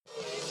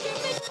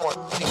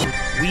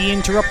We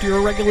interrupt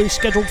your regularly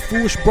scheduled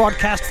Foolish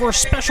broadcast for a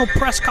special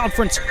press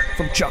conference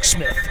from Chuck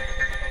Smith.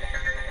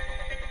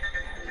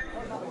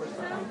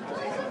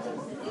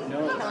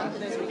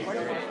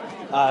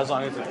 As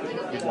long as you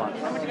want.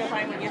 I went to go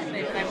buy one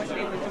yesterday, but I wasn't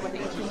able to do what the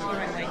HTC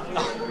right away.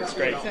 Oh, that's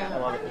great. So, I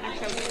love it.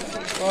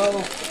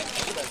 Hello.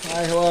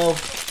 Hi,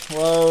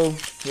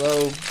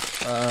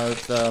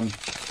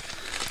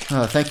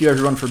 hello. Thank you,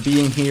 everyone, for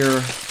being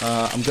here.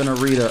 I'm going to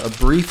read a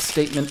brief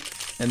statement,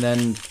 and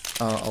then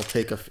I'll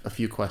take a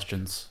few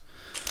questions.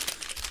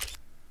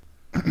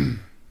 All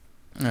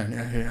right,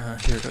 here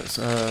it goes.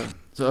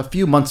 So a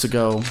few months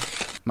ago,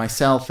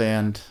 myself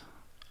and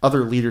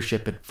other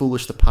leadership at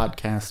Foolish the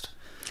Podcast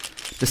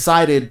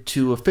decided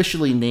to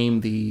officially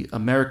name the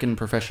American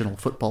professional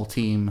football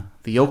team,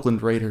 the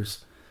Oakland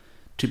Raiders,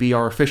 to be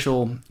our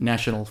official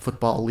National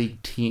Football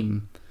League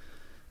team.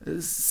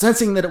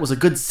 Sensing that it was a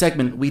good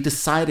segment, we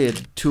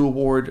decided to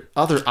award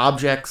other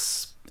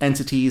objects,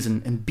 entities,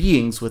 and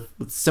beings with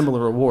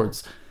similar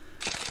awards.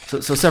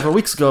 So several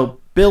weeks ago,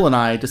 Bill and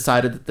I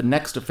decided that the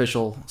next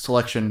official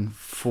selection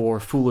for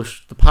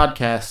Foolish the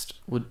Podcast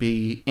would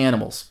be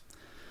animals.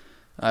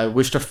 I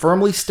wish to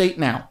firmly state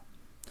now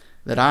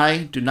that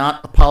I do not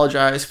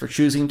apologize for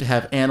choosing to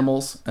have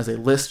animals as a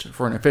list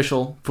for an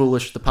official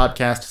Foolish the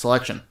Podcast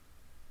selection.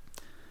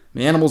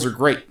 The animals are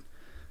great.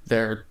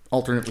 They're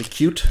alternately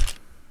cute,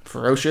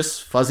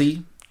 ferocious,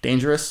 fuzzy,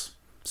 dangerous,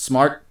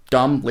 smart,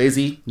 dumb,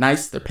 lazy,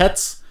 nice. They're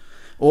pets.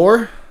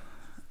 Or,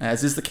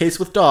 as is the case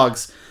with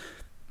dogs,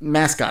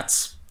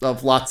 mascots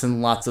of lots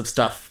and lots of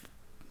stuff,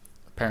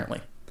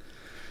 apparently.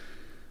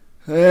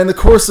 In the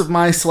course of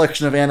my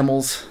selection of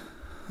animals,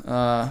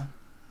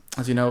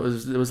 as you know,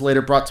 it was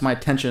later brought to my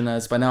attention,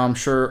 as by now I'm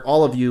sure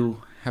all of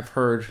you have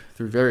heard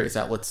through various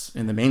outlets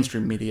in the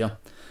mainstream media,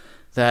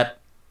 that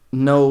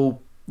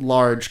no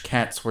large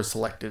cats were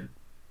selected,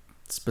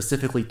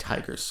 specifically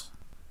tigers.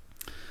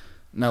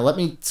 Now let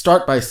me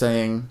start by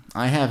saying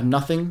I have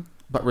nothing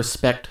but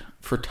respect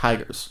for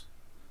tigers.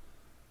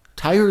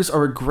 Tigers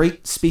are a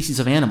great species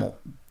of animal.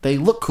 They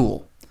look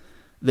cool.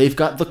 They've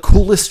got the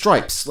coolest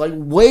stripes, like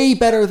way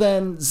better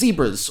than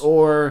zebras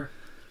or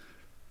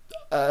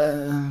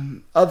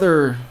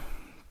other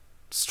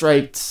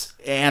striped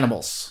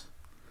animals.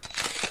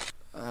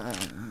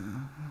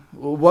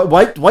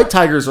 White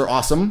tigers are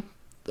awesome.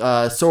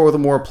 So are the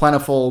more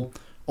plentiful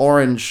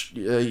orange,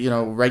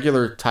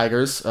 regular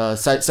tigers.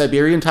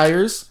 Siberian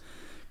tigers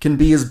can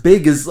be as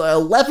big as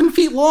 11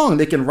 feet long.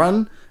 They can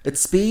run at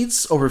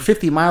speeds over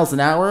 50 miles an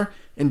hour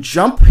and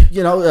jump,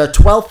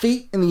 12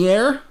 feet in the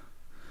air.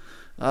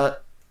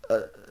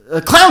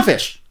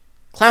 Clownfish.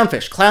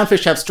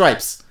 Clownfish have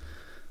stripes,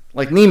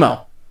 like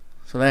Nemo.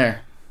 So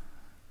there.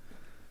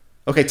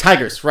 Okay,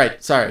 tigers.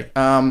 Right. Sorry.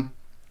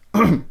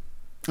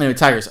 Anyway,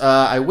 tigers.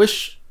 I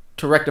wish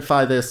to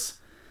rectify this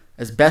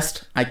as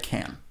best I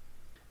can.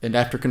 And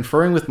after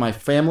conferring with my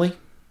family,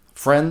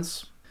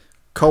 friends,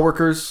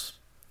 coworkers,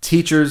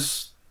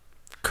 teachers,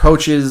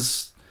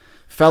 coaches,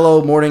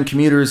 fellow morning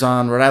commuters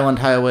on Rhode Island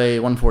Highway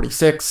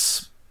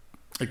 146,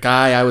 a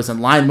guy I was in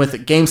line with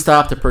at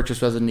GameStop to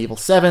purchase Resident Evil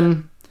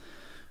 7,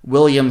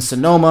 William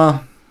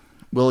Sonoma,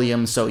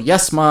 William So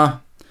Yes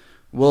Ma,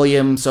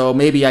 William So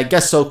Maybe I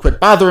Guess So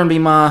Quit Bothering Me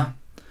Ma,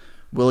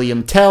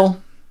 William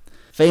Tell,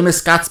 famous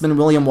Scotsman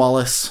William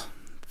Wallace,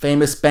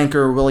 famous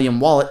banker William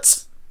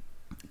Wallets,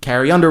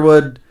 Carrie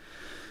Underwood,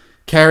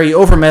 Carrie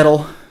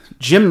Overmetal,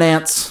 Jim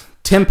Nance,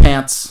 Tim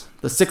Pants,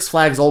 the Six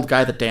Flags old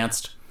guy that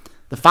danced,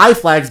 the Five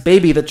Flags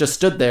baby that just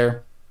stood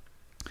there,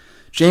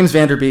 James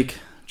Vanderbeek,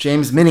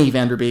 James Minnie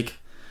Vanderbeek,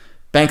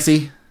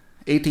 Banksy,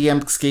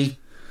 ATM Ski,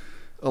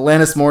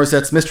 Alanis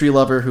Morissette's mystery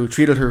lover who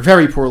treated her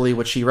very poorly,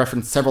 which she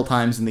referenced several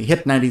times in the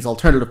hit 90s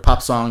alternative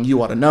pop song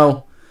You Oughta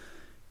Know,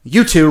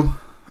 U2,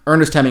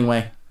 Ernest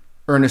Hemingway,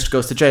 Ernest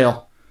Goes to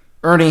Jail,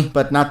 Ernie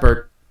but not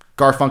Bert,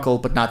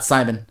 Garfunkel but not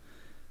Simon,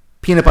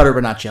 Peanut Butter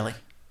but not Jelly,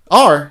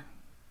 R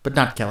but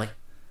not Kelly,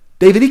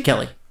 David E.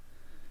 Kelly,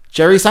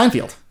 Jerry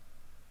Seinfeld,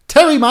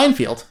 Terry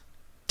Minefield,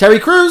 Terry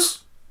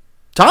Crews,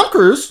 Tom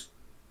Cruise,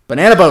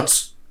 Banana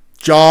Boats,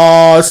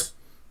 Jaws,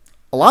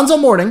 Alonzo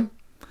Mourning,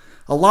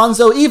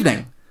 Alonzo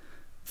Evening,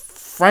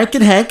 Frank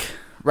and Hank,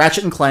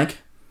 Ratchet and Clank,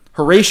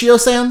 Horatio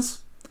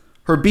Sands,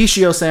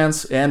 Herbatio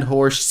Sands, and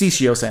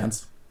Horsesio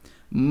Sands,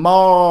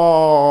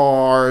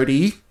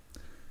 Marty,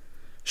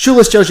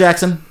 Shoeless Joe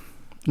Jackson,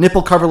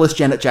 Nipple Coverless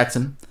Janet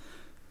Jackson,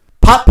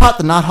 Pot Pot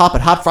the Not Hop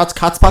at Hot Frot's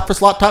Cot Spot for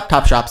Slot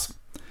Top Shops,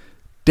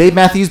 Dave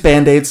Matthews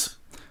Band-Aids,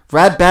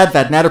 Rad Bad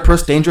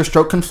Vadnatterpus Danger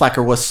Stroke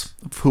Conflackerwuss,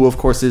 who of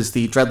course is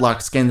the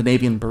dreadlocked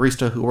Scandinavian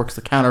barista who works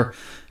the counter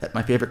at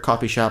my favorite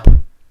coffee shop,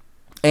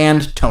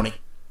 and Tony.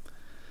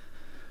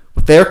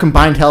 With their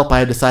combined help, I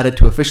have decided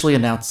to officially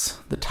announce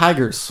that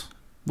tigers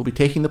will be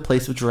taking the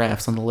place of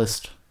giraffes on the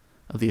list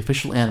of the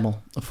official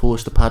animal of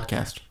Foolish the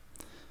Podcast.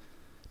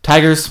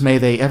 Tigers, may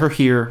they ever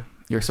hear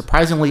your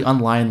surprisingly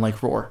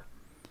unlion-like roar.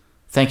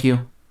 Thank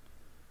you,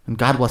 and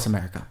God bless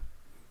America.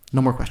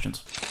 No more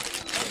questions.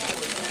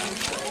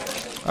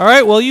 All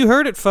right, well, you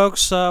heard it,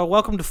 folks.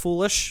 Welcome to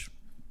Foolish.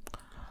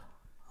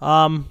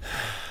 Chuck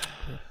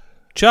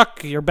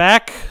Chuck, you're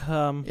back.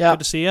 Yeah. Good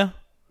to see you.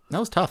 That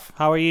was tough.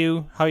 How are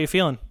you? How are you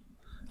feeling?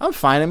 I'm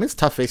fine. I mean, it's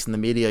tough facing the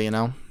media, you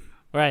know.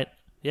 Right.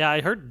 Yeah,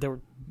 I heard there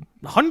were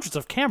hundreds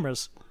of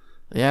cameras.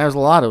 Yeah, there's a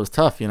lot. It was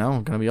tough, you know.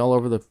 Going to be all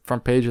over the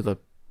front page of the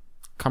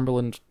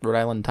Cumberland, Rhode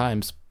Island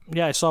Times.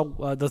 Yeah, I saw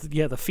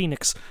the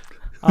Phoenix.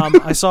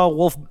 I saw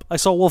Wolf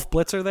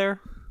Blitzer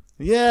there.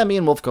 Yeah, me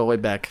and Wolf go way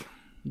back.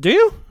 Do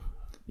you?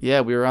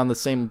 Yeah, we were on the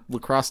same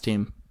lacrosse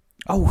team.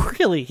 Oh,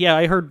 really? Yeah,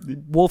 I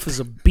heard Wolf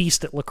is a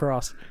beast at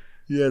lacrosse.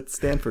 Yeah, at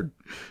Stanford.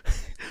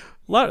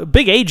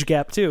 Big age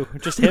gap too.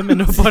 Just him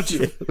and a bunch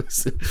of.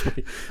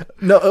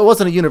 No, it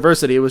wasn't a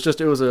university. I was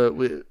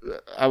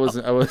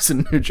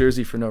in New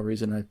Jersey for no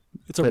reason.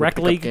 It's a rec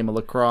league game of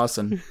lacrosse,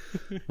 and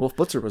Wolf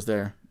Blitzer was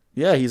there.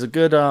 Yeah, he's a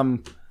good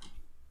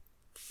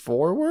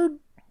forward.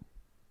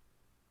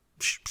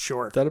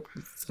 Sure. Is that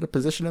a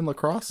position in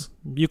lacrosse?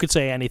 You could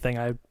say anything.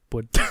 I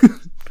would.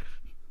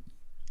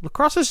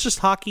 Lacrosse is just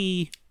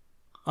hockey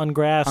on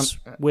grass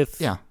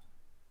with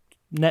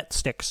net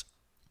sticks.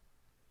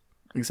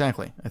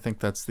 Exactly. I think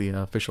that's the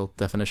official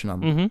definition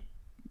on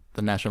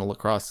the National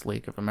Lacrosse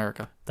League of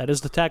America. That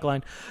is the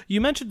tagline.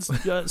 You mentioned,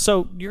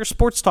 so your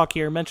sports talk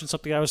here mentioned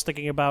something I was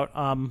thinking about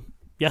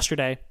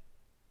yesterday.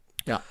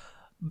 Yeah.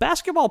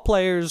 Basketball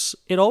players,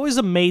 it always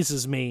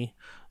amazes me.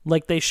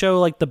 Like, they show,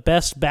 like, the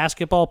best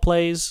basketball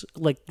plays,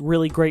 like,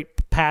 really great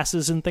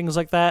passes and things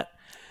like that.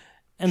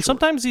 And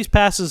sometimes these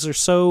passes are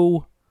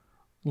so,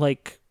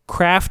 like,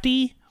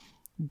 crafty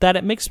that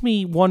it makes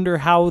me wonder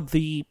how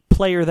the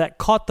player that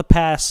caught the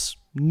pass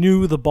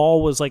knew the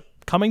ball was, like,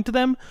 coming to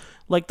them.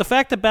 Like, the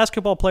fact that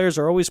basketball players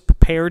are always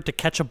prepared to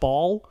catch a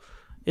ball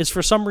is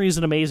for some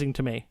reason amazing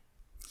to me.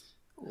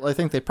 Well, I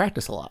think they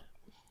practice a lot.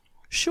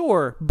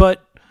 Sure,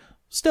 but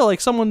still,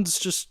 like, someone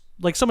does,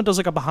 like,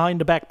 a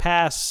behind-the-back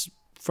pass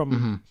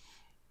from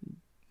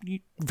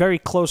very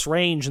close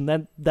range, and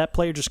then that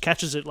player just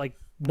catches it like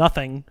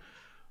nothing.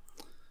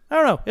 I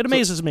don't know. It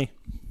amazes me.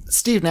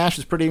 Steve Nash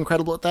is pretty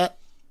incredible at that.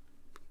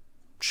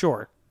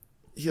 Sure.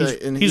 Yeah,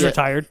 he's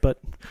retired, but...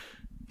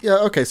 Yeah,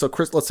 okay, so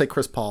let's say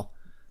Chris Paul.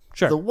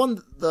 Sure.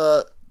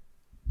 The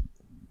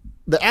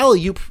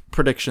alley-oop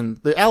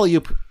prediction, the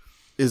alley-oop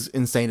is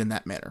insane in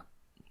that manner.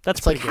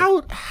 That's like,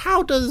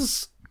 how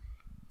does...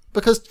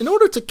 Because in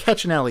order to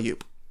catch an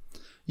alley-oop,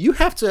 you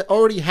have to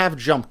already have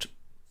jumped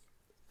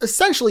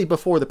essentially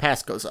before the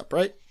pass goes up,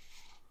 right?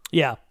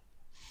 Yeah.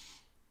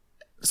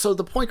 So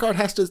the point guard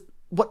has to...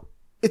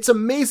 It's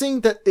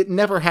amazing that it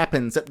never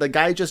happens, that the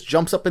guy just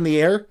jumps up in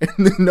the air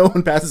and then no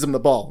one passes him the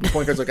ball. The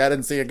point guard's like, I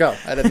didn't see it go.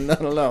 I don't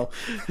know.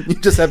 You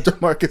just have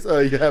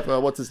DeMarcus, you have,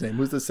 what's his name?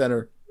 Who's the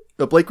center?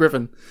 Blake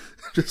Griffin.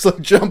 Just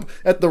like jump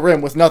at the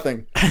rim with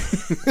nothing.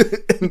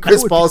 And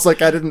Chris Paul's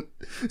like, I didn't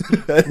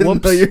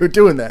know you were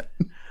doing that.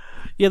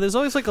 Yeah, there's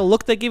always like a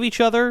look they give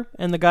each other,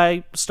 and the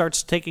guy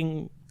starts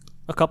taking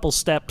a couple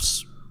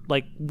steps,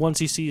 like once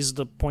he sees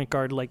the point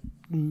guard like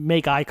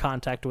make eye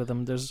contact with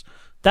him.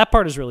 That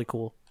part is really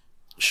cool.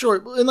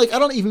 Sure, and like I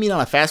don't even mean on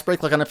a fast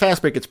break. Like on a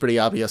fast break, it's pretty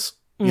obvious.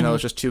 You know,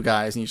 it's just two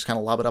guys, and you just kind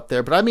of lob it up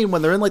there. But I mean,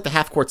 when they're in like the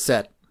half court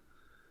set,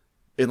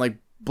 and like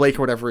Blake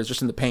or whatever is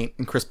just in the paint,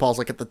 and Chris Paul's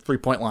like at the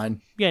 3-point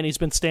line. Yeah, and he's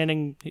been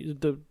standing.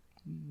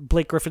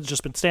 Blake Griffin's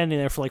just been standing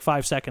there for like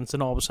 5 seconds,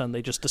 and all of a sudden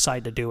they just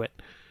decide to do it.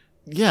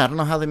 Yeah, I don't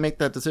know how they make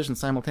that decision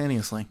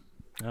simultaneously.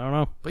 I don't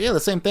know. But yeah, the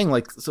same thing.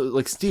 Like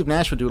Steve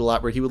Nash would do it a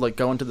lot, where he would like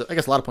go into the. I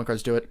guess a lot of point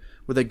guards do it,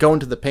 where they go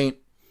into the paint.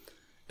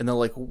 And they'll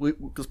like,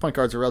 because point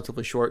guards are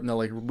relatively short, and they'll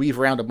like weave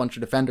around a bunch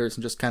of defenders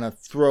and just kind of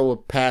throw a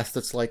pass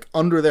that's like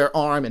under their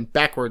arm and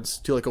backwards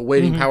to like a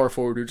waiting power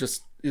forward who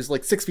just is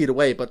like 6 feet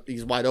away, but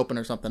he's wide open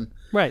or something.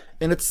 Right.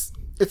 And it's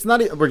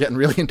not. We're getting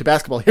really into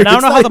basketball here. And I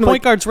don't know how the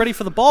point guard's ready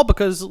for the ball,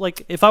 because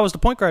like if I was the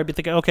point guard, I'd be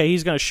thinking, okay,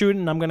 he's going to shoot,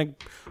 and I'm going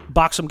to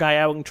box some guy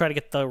out and try to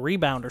get the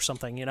rebound or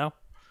something, you know?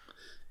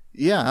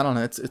 Yeah, I don't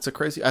know. It's a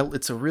crazy.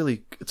 It's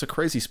a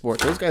crazy sport.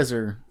 Those guys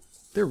they're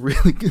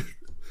really good.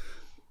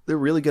 They're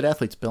really good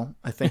athletes, Bill.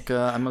 I think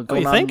I'm going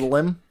to go out on the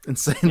limb and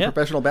say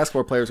professional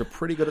basketball players are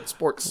pretty good at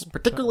sports,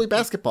 particularly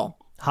basketball.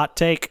 Hot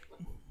take.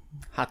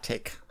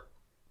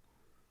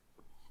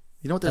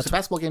 You know what? There's a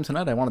basketball game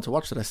tonight I wanted to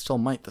watch that I still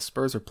might. The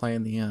Spurs are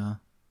playing the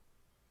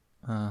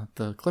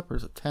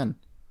Clippers at 10.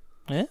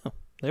 Yeah,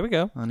 there we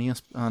go. On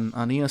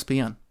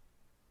ESPN.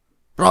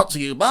 Brought to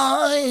you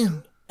by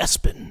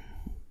Espen.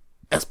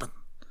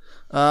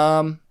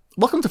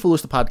 Welcome to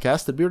Foolish the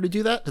Podcast. Did we already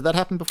do that? Did that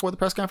happen before the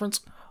press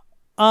conference?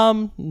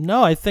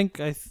 No, I think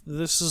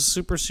this is a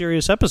super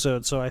serious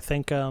episode, so I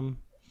think,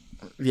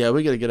 Yeah,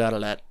 we gotta get out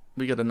of that.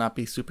 We gotta not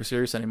be super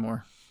serious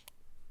anymore.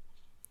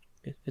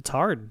 It's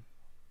hard.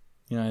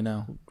 Yeah, I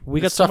know.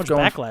 We got so much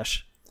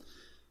backlash.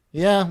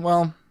 Yeah,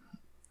 well,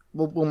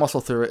 we'll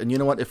muscle through it. And you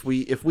know what? If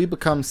we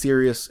become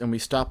serious and we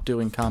stop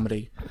doing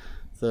comedy,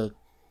 the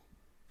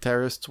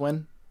terrorists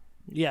win.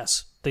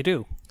 Yes, they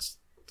do.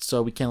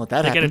 So we can't let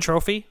that happen. They get a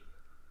trophy?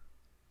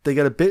 They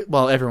get a bit.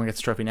 Well, everyone gets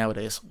a trophy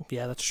nowadays.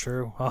 Yeah, that's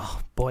true.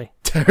 Oh, boy.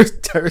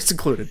 Terrorists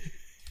included.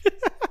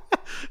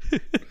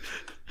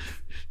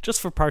 Just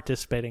for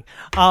participating.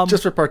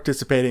 Just for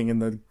participating in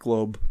the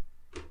globe.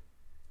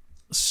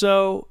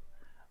 So,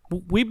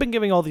 we've been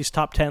giving all these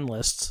top 10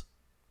 lists.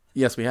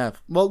 Yes, we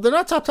have. Well, they're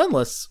not top 10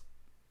 lists.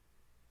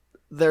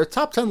 They're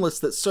top 10 lists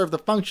that serve the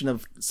function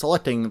of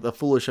selecting the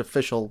foolish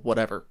official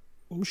whatever.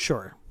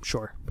 Sure.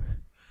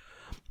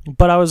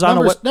 But I was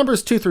on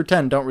Numbers 2 through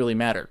 10 don't really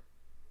matter.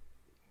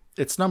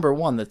 It's number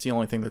 1 that's the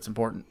only thing that's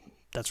important.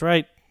 That's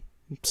right.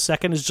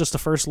 Second is just the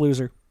first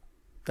loser.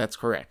 That's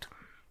correct.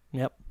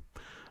 Yep.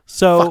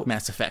 So Fuck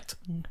Mass Effect.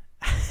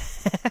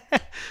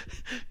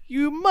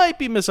 You might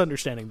be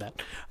misunderstanding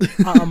that.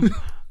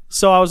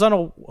 So I was on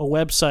a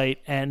website,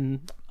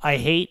 and I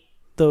hate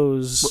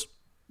those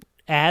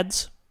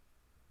ads.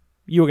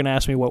 You were going to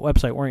ask me what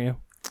website, weren't you?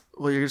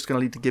 Well, you're just going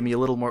to need to give me a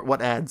little more.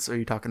 What ads are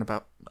you talking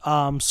about?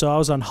 So I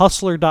was on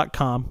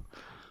hustler.com.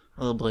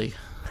 Oh, boy.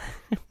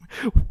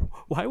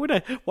 Why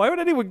would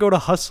anyone go to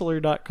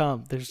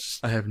hustler.com?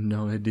 I have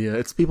no idea.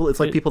 It's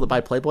like people that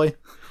buy Playboy.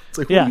 It's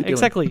like, yeah,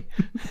 exactly.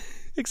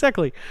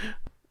 Exactly.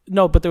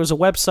 No, but there was a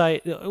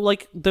website,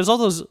 like there's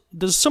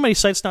so many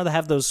sites now that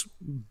have those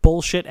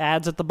bullshit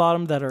ads at the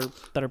bottom that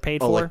are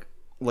paid for.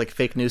 Like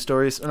fake news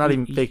stories, or not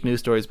even fake news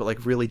stories, but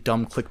like really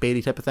dumb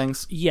clickbaity type of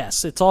things.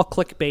 Yes, it's all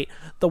clickbait.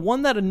 The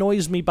one that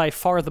annoys me by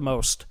far the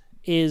most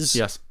is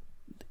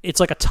it's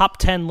like a top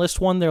 10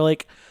 list one. They're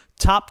like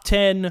top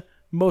 10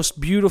 most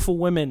beautiful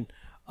women.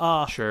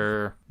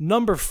 Sure.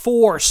 Number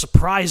 4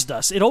 surprised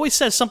us. It always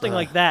says something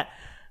like that.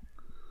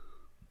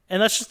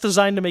 And that's just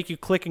designed to make you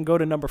click and go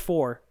to number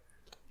 4.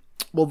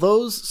 Well,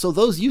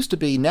 those used to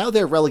be. Now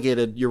they're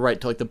relegated. You're right,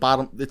 to like the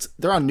bottom.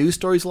 They're on news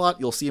stories a lot.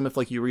 You'll see them if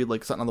like you read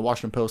like something on the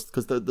Washington Post,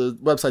 because the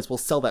websites will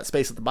sell that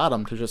space at the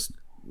bottom to just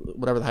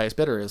whatever the highest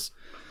bidder is.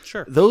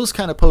 Sure. Those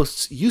kind of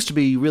posts used to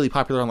be really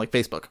popular on like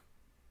Facebook.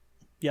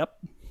 Yep.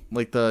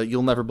 Like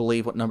you'll never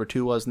believe what number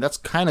 2 was, and that's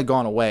kind of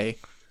gone away.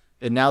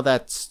 And now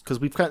that's because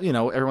we've got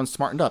everyone's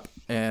smartened up,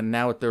 and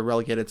now they're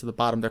relegated to the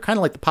bottom. They're kind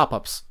of like the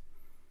pop-ups,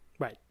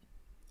 right,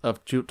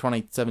 of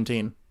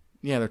 2017.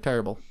 Yeah, they're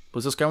terrible.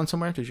 Was this going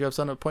somewhere? Did you have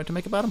a point to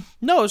make about them?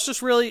 No, it's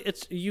just really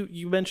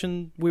you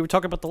mentioned we were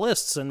talking about the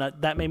lists, and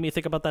that made me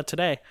think about that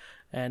today.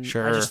 And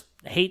sure.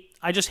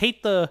 I just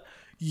hate the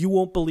you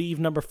won't believe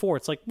number 4.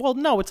 It's like, well,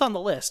 no, it's on the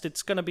list.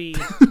 It's gonna be.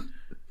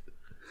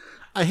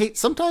 I hate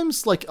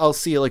sometimes like I'll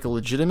see like a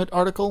legitimate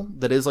article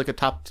that is like a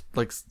top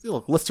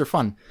lists are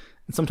fun,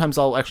 and sometimes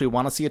I'll actually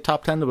want to see a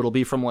top 10, but it'll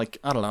be from like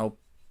I don't know,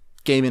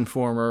 Game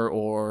Informer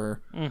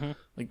or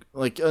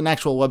like an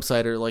actual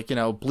website, or like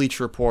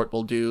Bleacher Report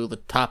will do the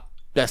top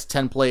best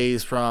 10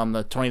 plays from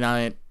the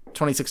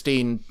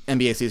 2016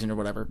 NBA season or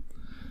whatever.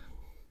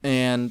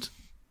 And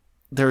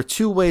there are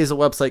 2 ways a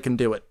website can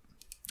do it.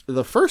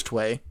 The first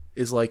way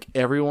is like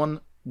everyone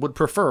would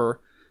prefer,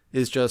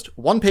 is just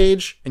one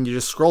page and you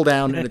just scroll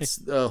down and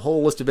it's a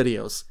whole list of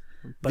videos.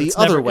 But it's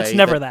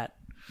never that.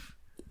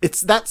 It's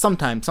that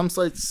sometimes. Some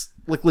sites,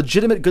 like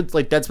legitimate good,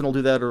 like Deadspin will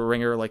do that, or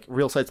Ringer, like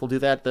real sites will do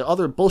that. The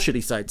other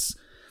bullshitty sites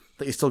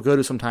that you still go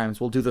to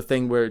sometimes will do the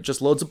thing where it just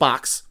loads a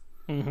box.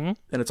 And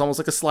it's almost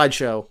like a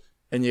slideshow,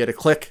 and you got to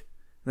click,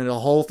 and then the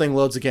whole thing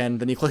loads again.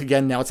 Then you click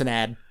again. Now it's an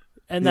ad,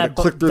 and that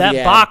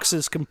box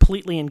is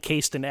completely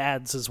encased in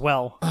ads as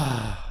well.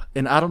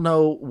 And I don't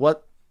know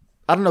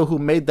who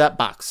made that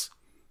box,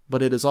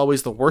 but it is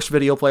always the worst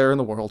video player in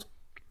the world.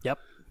 Yep,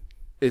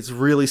 it's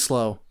really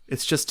slow.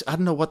 It's just I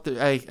don't know what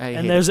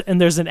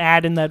there's an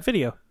ad in that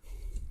video.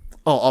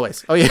 Oh,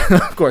 always. Oh yeah,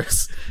 of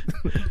course.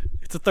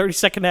 It's a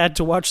 30-second ad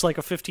to watch like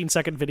a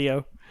 15-second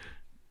video.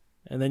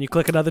 And then you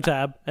click another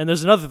tab, and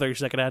there's another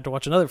 30-second ad to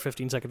watch another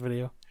 15-second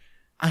video.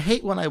 I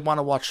hate when I want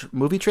to watch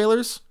movie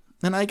trailers,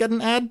 and I get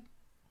an ad.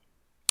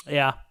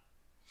 Yeah.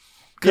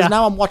 Because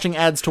now I'm watching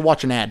ads to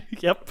watch an ad.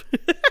 Yep.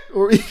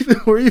 or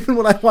even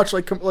when I watch,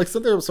 so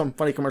there are some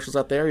funny commercials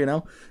out there,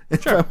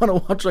 If I want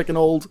to watch like an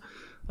old,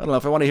 I don't know,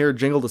 if I want to hear a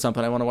jingle to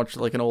something, I want to watch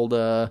like an old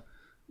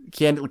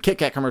Kit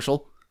Kat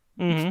commercial.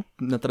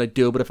 Mm-hmm. Not that I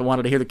do, but if I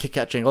wanted to hear the Kit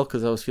Kat jingle,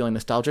 because I was feeling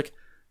nostalgic,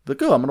 I'm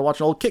going to watch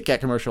an old Kit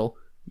Kat commercial.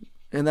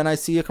 And then I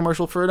see a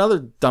commercial for another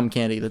dumb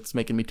candy that's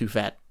making me too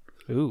fat.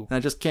 Ooh. And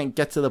I just can't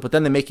get to but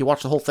then they make you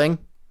watch the whole thing.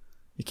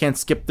 You can't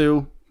skip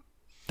through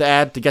the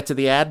ad to get to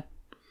the ad.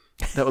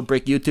 That would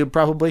break YouTube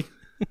probably.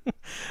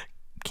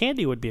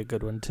 Candy would be a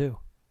good one too.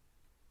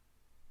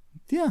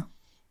 Yeah.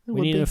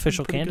 We need an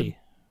official candy.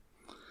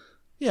 Good.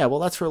 Yeah, well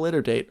that's for a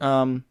later date.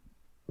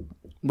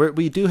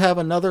 We do have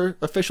another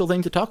official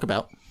thing to talk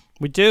about.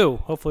 We do.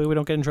 Hopefully we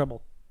don't get in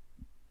trouble.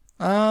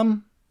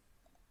 No,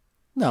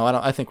 I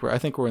don't. I think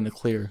we're in the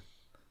clear.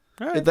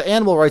 Right. The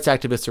animal rights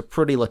activists are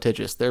pretty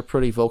litigious. They're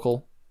pretty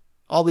vocal.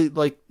 All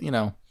the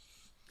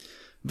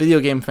video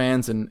game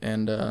fans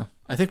and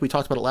I think we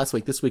talked about it last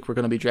week. This week we're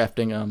going to be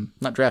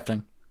not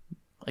drafting.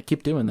 I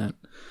keep doing that.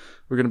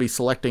 We're going to be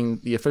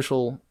selecting the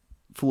official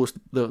Foolish,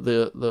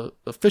 the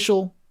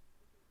official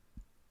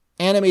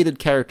animated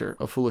character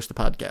of Foolish the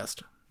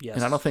Podcast. Yes.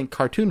 And I don't think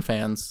cartoon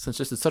fans, since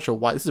this is this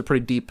is a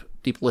pretty deep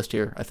list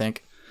here. I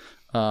think.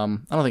 I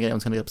don't think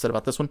anyone's going to get upset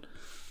about this one.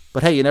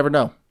 But hey, you never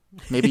know.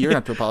 Maybe you're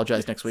going to have to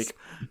apologize next week.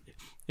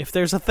 If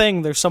there's a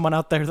thing, there's someone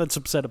out there that's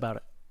upset about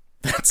it.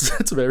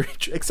 That's very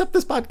true. Except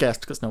this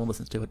podcast, because no one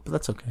listens to it, but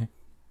that's okay.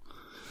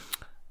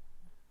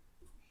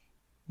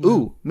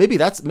 Ooh, maybe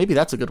that's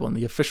a good one.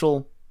 The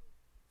official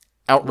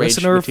outrage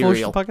Listener of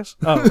material. Fools Podcast?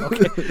 Oh,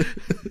 okay.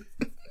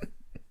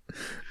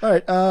 All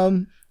right.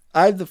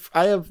 I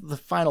have the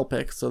final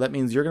pick, so that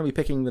means you're going to be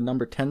picking the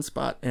number 10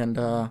 spot. And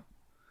do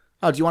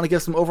you want to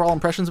give some overall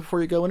impressions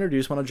before you go in, or do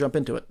you just want to jump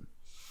into it?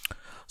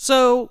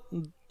 So,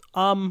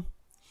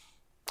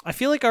 I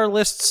feel like our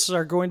lists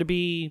are going to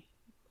be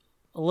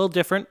a little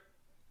different.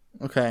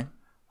 Okay.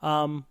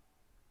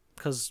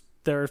 Because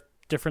there are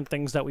different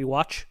things that we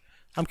watch.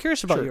 I'm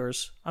curious about Sure.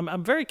 yours.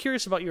 I'm very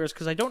curious about yours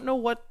because I don't know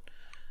what.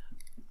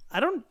 I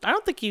don't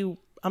think you.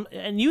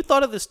 And you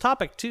thought of this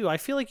topic too. I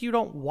feel like you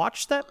don't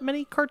watch that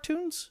many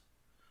cartoons,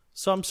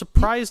 so I'm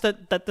surprised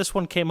that this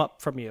one came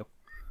up from you.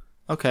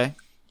 Okay.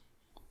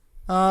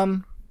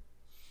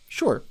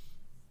 Sure.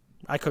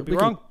 I could be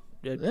wrong.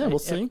 Yeah, we'll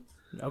see.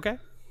 Okay.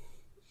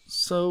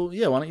 So,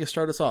 yeah, why don't you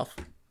start us off?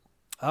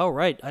 Oh,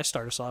 right. I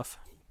start us off.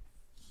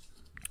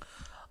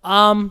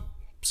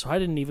 So I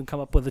didn't even come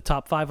up with a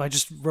top 5. I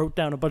just wrote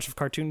down a bunch of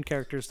cartoon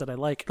characters that I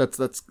like.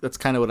 That's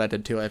kind of what I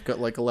did too. I've got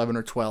like 11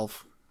 or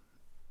 12.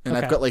 And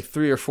Okay. I've got like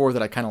 3 or 4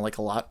 that I kind of like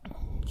a lot.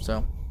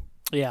 So,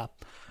 Yeah.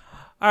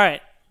 All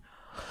right.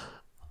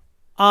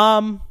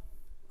 I'm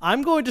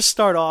going to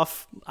start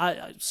off.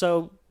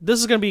 So this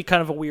is going to be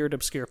kind of a weird,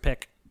 obscure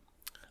pick.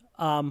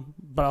 But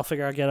I'll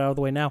figure I'll get it out of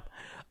the way now.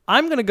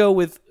 I'm going to go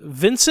with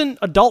Vincent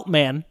Adult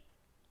Man.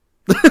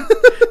 He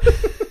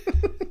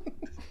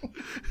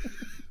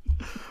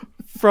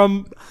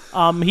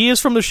is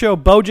from the show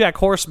BoJack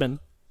Horseman.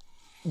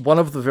 one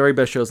of the very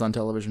best shows on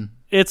television.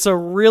 It's a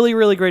really,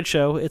 really great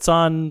show. It's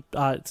on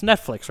it's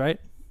Netflix, right?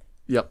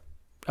 Yep.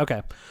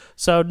 Okay.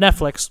 So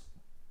Netflix.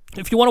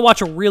 If you want to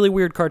watch a really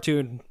weird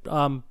cartoon,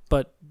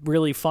 but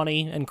really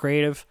funny and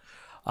creative,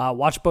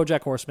 watch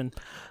BoJack Horseman.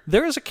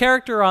 There is a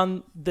character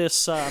on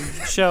this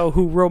show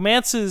who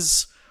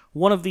romances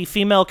one of the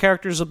female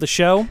characters of the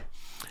show.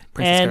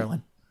 Princess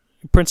Caroline.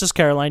 Princess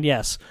Caroline,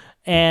 yes.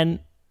 And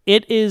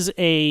it is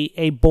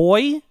a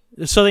boy.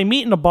 So they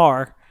meet in a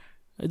bar.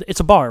 It's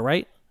a bar,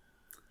 right?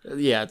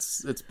 Yeah,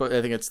 it's. I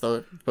think it's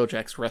the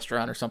BoJack's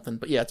restaurant or something.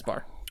 But yeah, it's a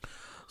bar.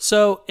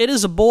 So it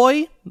is a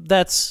boy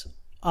that's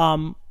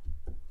on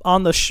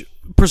the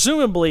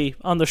presumably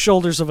on the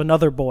shoulders of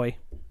another boy,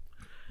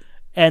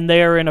 and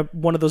they are in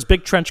one of those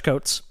big trench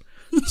coats.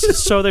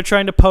 So they're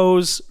trying to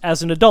pose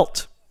as an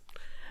adult.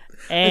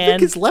 And I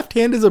think his left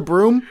hand is a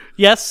broom.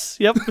 yes,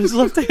 yep, his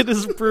left hand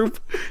is a broom.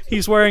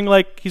 He's wearing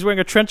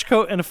a trench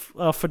coat and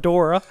a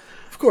fedora,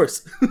 Of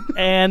course.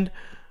 and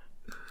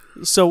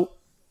so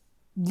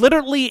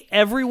literally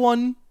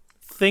everyone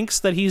thinks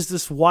that he's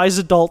this wise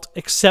adult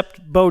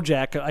except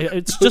BoJack.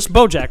 It's just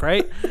BoJack,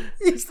 right?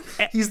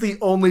 he's the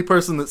only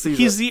person that sees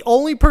He's it. the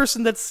only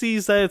person that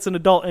sees that it's an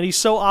adult, and he's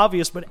so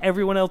obvious, but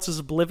everyone else is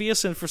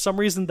oblivious. And for some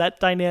reason, that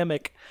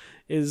dynamic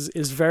is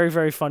very,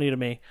 very funny to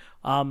me.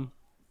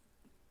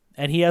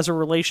 And he has a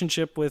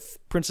relationship with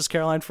Princess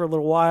Caroline for a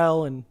little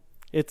while, and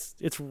it's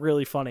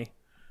really funny.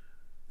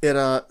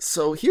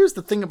 So here's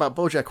the thing about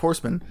BoJack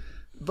Horseman.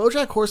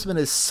 BoJack Horseman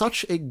is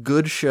such a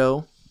good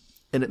show,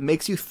 and it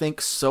makes you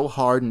think so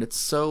hard, and it's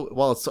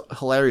so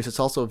hilarious. It's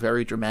also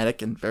very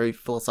dramatic and very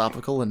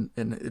philosophical, and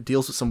it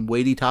deals with some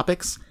weighty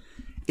topics.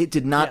 It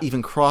did not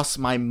even cross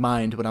my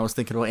mind when I was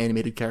thinking about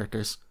animated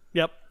characters.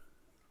 Yep.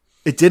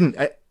 It didn't.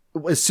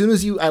 As soon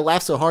as I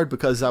laughed so hard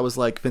because I was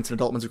like, Vincent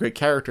Adultman's a great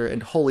character,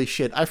 and holy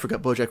shit, I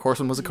forgot BoJack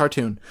Horseman was a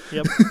cartoon.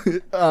 Yep.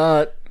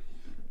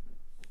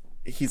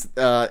 It's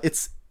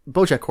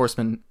BoJack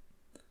Horseman.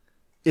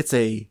 It's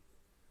a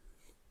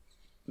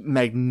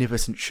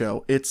magnificent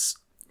show. It's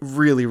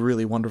really,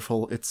 really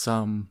wonderful. It's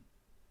so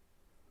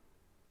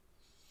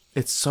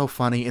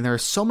funny, and there are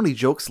so many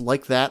jokes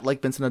like that,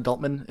 like Vincent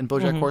Adultman and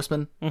BoJack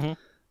Horseman,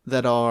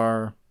 that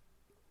are.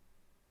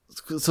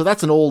 So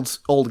that's an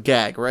old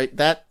gag, right?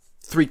 That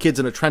 3 kids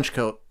in a trench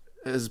coat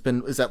is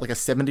that like a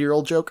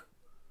 70-year-old joke?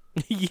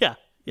 Yeah.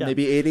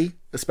 Maybe 80,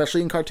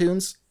 especially in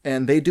cartoons,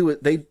 and they do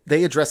it.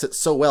 They address it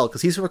so well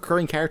because he's a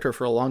recurring character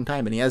for a long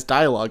time, and he has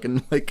dialogue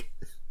and like.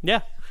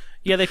 Yeah.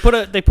 They put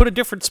a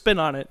different spin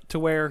on it to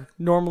where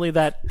normally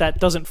that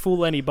doesn't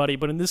fool anybody,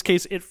 but in this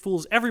case it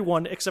fools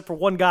everyone except for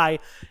one guy,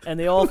 and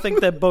they all think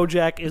that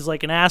BoJack is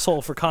like an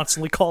asshole for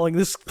constantly calling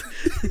this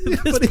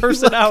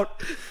person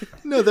out.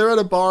 No, they're at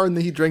a bar and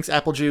he drinks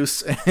apple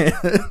juice.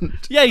 And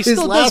Yeah, he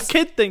still does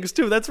kid things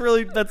too. That's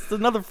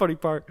another funny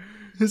part.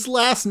 His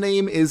last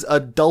name is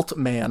Adult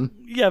Man.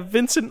 Yeah,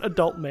 Vincent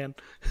Adult Man.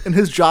 And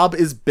his job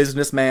is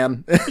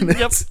businessman. And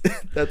Yep.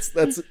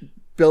 That's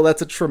Bill,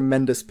 that's a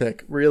tremendous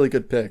pick. Really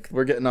good pick.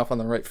 We're getting off on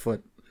the right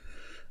foot.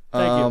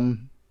 Thank you.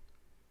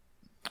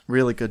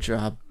 Really good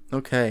job.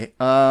 Okay.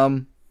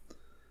 I'm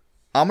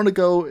going to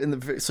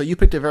go so you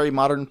picked a very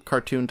modern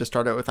cartoon to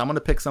start out with. I'm going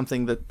to pick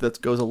something that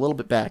goes a little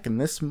bit back,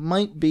 and this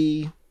might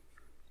be,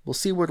 we'll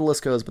see where the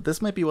list goes, but this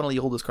might be one of the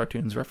oldest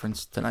cartoons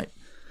referenced tonight.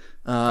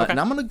 Okay. And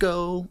I'm going to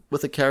go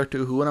with a character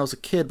who, when I was a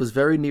kid, was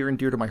very near and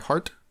dear to my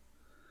heart.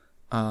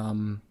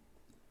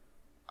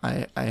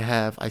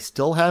 I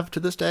still have to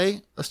this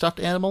day a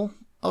stuffed animal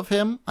of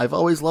him. I've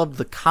always loved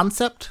the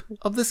concept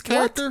of this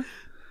character.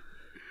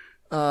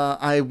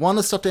 I won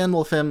a stuffed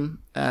animal of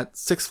him at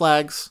Six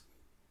Flags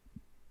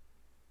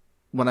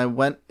when I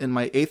went in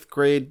my 8th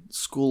grade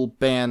school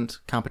band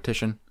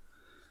competition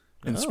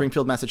in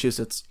Springfield,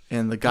 Massachusetts,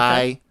 and the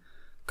guy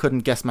couldn't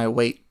guess my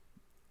weight,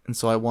 and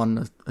so I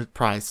won a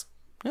prize.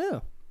 Yeah.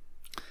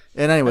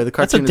 And anyway, the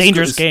That's a cartoon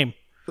dangerous game.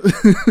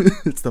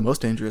 It's the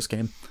most dangerous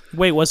game.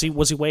 Wait, was he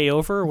way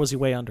over or was he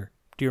way under?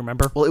 Do you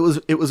remember? Well,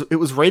 it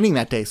was raining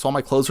that day, so all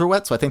my clothes were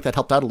wet, so I think that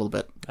helped out a little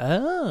bit.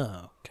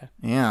 Oh, okay.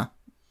 Yeah.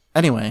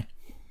 Anyway,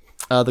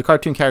 the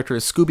cartoon character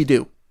is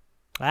Scooby-Doo.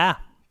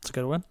 Ah, that's a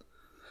good one.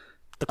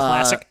 The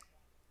classic.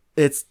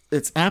 It's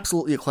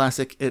absolutely a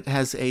classic. It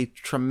has a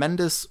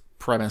tremendous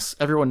premise.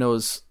 Everyone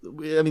knows.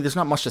 I mean, there's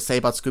not much to say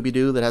about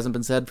Scooby-Doo that hasn't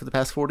been said for the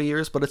past 40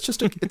 years, but it's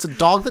just it's a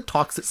dog that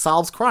talks that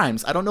solves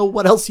crimes. I don't know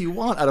what else you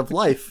want out of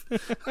life,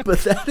 but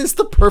that is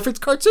the perfect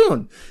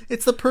cartoon.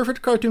 It's the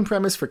perfect cartoon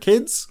premise for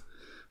kids.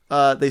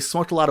 They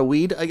smoked a lot of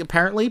weed,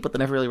 apparently, but they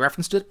never really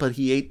referenced it, but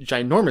he ate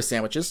ginormous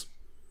sandwiches.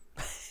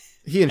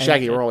 He and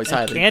Shaggy were always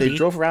high. They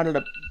drove around in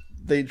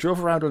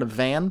a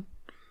van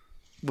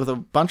with a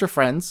bunch of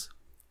friends.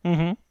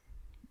 Mm-hmm.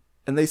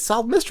 And they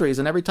solved mysteries,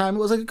 and every time it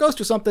was like a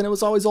ghost or something, it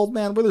was always Old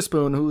Man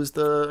Witherspoon, who was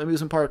the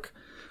amusement park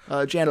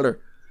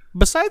janitor.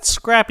 Besides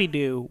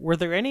Scrappy-Doo, were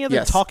there any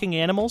other talking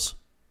animals?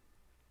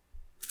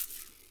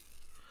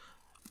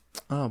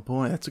 Oh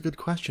boy, that's a good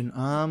question.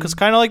 Because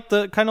kind of like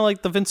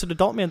the Vincent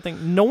Adult Man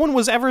thing, no one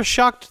was ever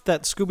shocked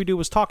that Scooby-Doo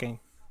was talking.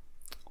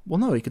 Well,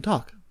 no, he could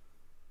talk.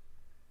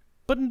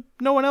 But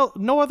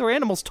no other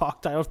animals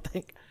talked, I don't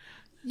think.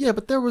 Yeah,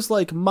 but there was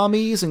like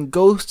mummies and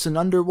ghosts and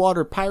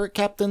underwater pirate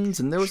captains,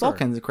 and there was all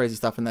kinds of crazy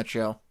stuff in that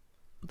show.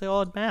 But they all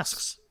had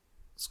masks.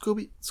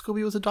 Scooby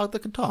was a dog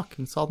that could talk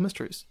and solve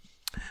mysteries.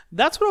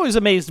 That's what always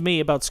amazed me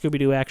about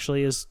Scooby-Doo,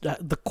 actually, is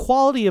the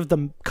quality of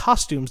the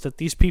costumes that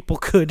these people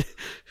could...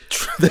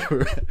 They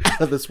were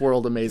out of this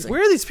world amazing.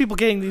 Where are these people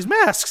getting these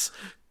masks?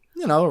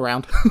 You know,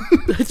 around.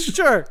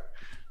 Sure.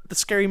 The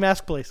scary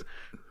mask place.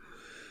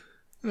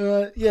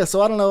 Yeah,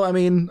 so I don't know. I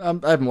mean, I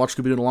haven't watched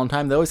Scooby-Doo in a long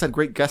time. They always had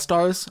great guest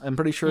stars. I'm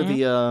pretty sure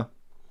the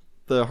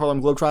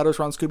Harlem Globetrotters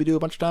were on Scooby-Doo a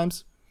bunch of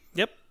times.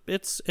 Yep,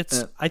 it's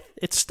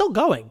still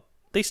going.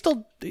 It's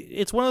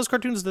one of those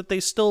cartoons that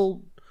they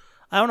still.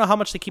 I don't know how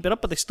much they keep it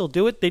up, but they still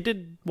do it. They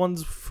did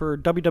ones for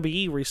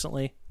WWE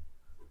recently.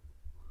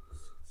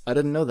 I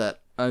didn't know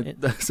that.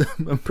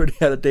 I'm pretty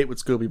out of date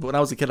with Scooby, but when I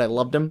was a kid, I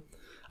loved him.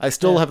 I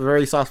still have a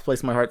very soft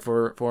place in my heart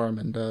for him,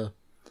 and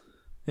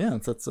yeah,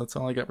 that's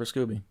all I got for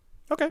Scooby.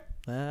 Okay,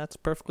 that's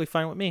perfectly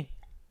fine with me.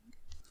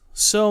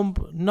 So,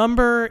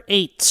 number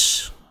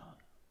 8.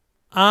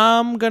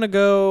 I'm going to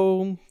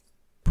go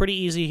pretty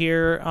easy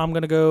here. I'm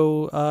going to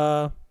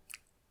go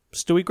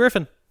Stewie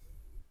Griffin.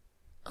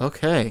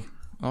 Okay,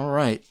 all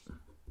right.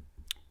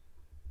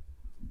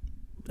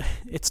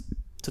 It's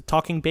a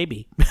talking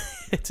baby.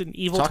 It's an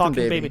evil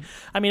talking baby.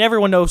 I mean,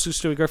 everyone knows who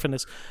Stewie Griffin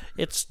is.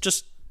 It's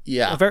just...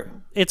 Yeah.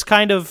 It's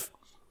kind of...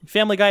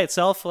 Family Guy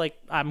itself, like,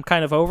 I'm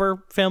kind of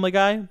over Family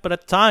Guy, but at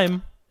the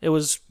time... It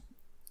was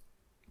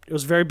a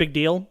very big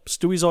deal.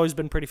 Stewie's always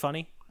been pretty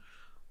funny.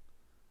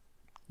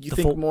 You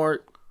think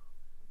more...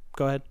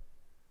 Go ahead.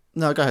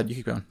 No, go ahead. You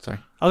keep going. Sorry.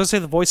 I was going to say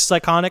the voice is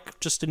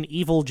iconic. Just an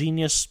evil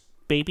genius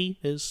baby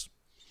is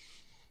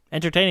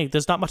entertaining.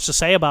 There's not much to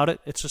say about it.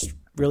 It's just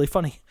really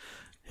funny.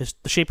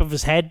 The shape of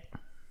his head.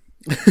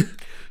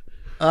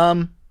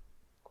 And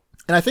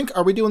I think,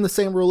 are we doing the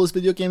same rule as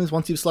video games?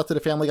 Once you've selected a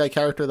Family Guy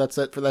character, that's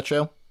it for that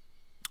show?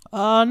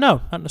 No,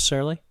 not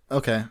necessarily.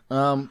 Okay,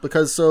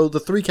 because so the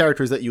 3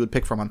 characters that you would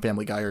pick from on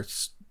Family Guy are,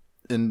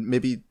 and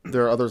maybe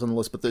there are others on the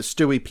list, but there's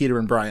Stewie, Peter,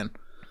 and Brian.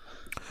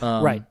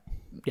 Right.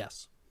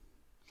 Yes.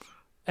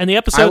 And the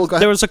episode,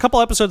 there was a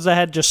couple episodes that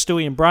had just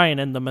Stewie and Brian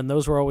in them, and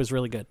those were always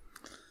really good.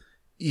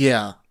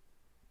 Yeah.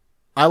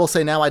 I will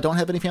say now I don't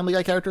have any Family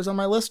Guy characters on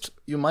my list.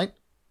 You might.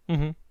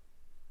 Mm-hmm.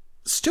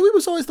 Stewie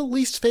was always the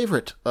least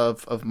favorite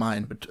of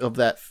mine, of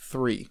that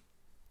 3.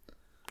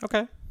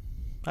 Okay.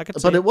 I could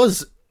see But it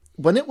was...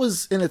 When it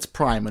was in its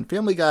prime, when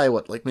Family Guy,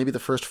 maybe the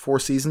first 4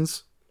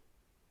 seasons?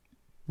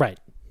 Right.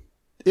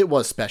 It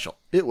was special.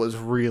 It was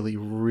really,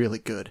 really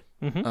good.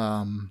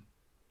 Mm-hmm.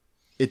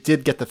 It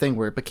did get the thing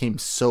where it became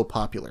so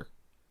popular.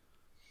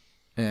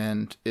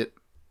 And it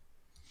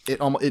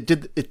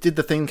did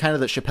the thing kind of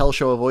that Chappelle's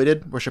Show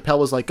avoided, where Chappelle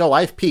was like, oh,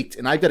 I've peaked,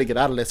 and I've got to get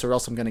out of this or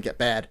else I'm going to get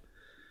bad.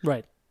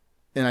 Right.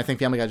 And I think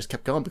Family Guy just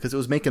kept going because it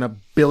was making $1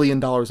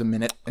 billion a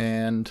minute,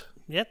 and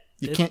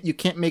you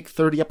can't make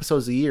 30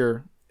 episodes a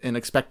year and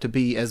expect to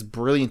be as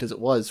brilliant as it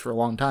was for a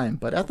long time.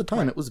 But at the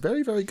time, it was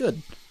very, very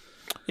good.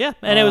 Yeah,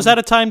 and it was at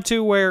a time,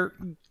 too, where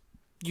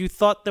you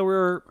thought there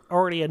were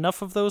already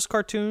enough of those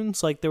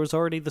cartoons. Like, there was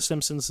already The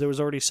Simpsons, there was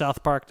already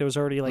South Park, there was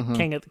already, like,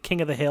 King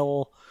of the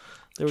Hill.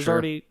 There was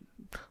already...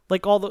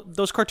 Like,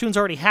 those cartoons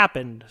already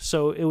happened,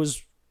 so it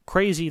was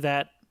crazy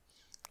that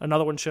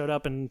another one showed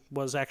up and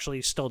was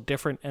actually still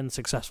different and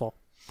successful.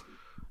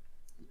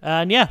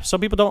 And, yeah, some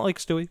people don't like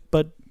Stewie,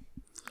 but...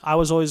 I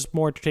was always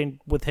more entertained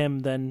with him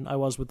than I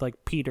was with,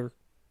 like, Peter,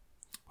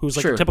 who's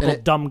like a typical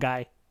dumb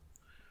guy.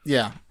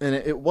 Yeah, and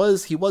he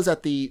was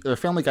at the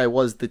Family Guy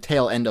was the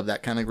tail end of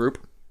that kind of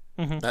group.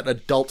 that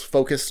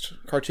adult-focused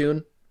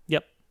cartoon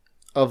Yep.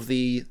 of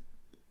the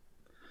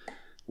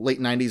late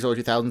 90s,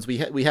 early 2000s.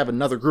 We have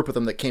another group of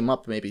them that came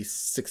up maybe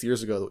 6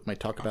 years ago that we might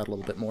talk about a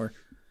little bit more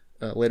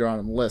later on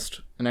in the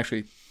list. And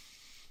actually,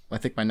 I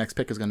think my next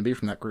pick is going to be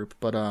from that group.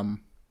 But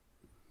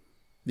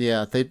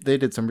yeah, they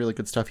did some really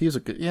good stuff. He was a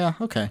good... Yeah,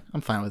 okay,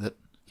 I'm fine with it.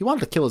 He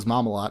wanted to kill his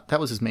mom a lot. That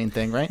was his main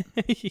thing, right?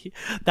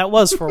 That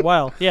was for a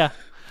while, yeah.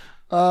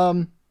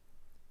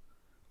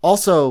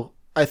 Also,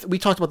 we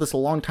talked about this a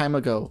long time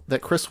ago,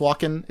 that Chris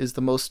Walken is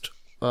the most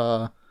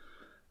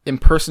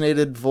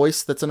impersonated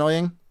voice that's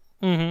annoying.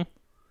 Mm-hmm.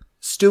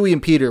 Stewie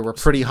and Peter were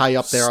pretty high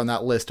up there on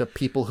that list of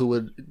people who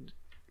would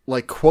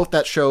like quote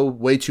that show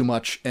way too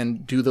much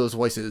and do those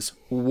voices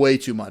way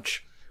too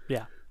much.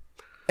 Yeah.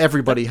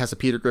 Everybody has a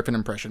Peter Griffin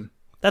impression.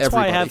 That's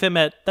Everybody. why I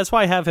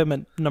have him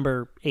at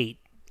number 8.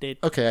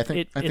 Okay, I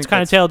think it's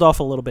kind of tailed off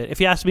a little bit. If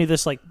you asked me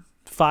this like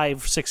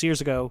 5-6 years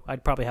ago,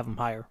 I'd probably have him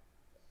higher.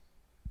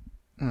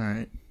 All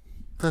right.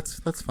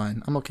 That's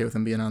fine. I'm okay with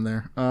him being on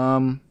there.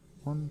 1,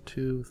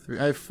 2, 3.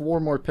 I have 4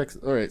 more picks.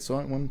 All right, so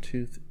 1,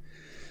 2, 3.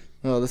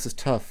 Oh, this is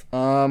tough.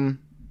 Yeah,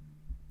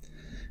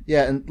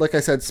 and like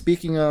I said,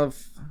 speaking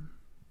of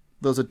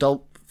those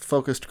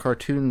adult-focused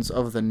cartoons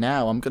of the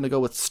now, I'm going to go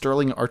with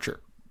Sterling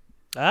Archer.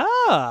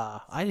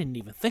 Ah, I didn't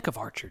even think of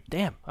Archer.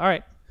 Damn. All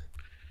right.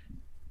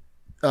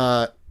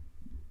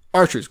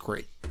 Archer's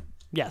great.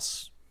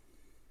 Yes.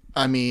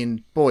 I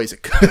mean, boy, is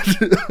it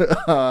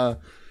good.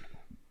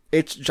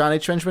 John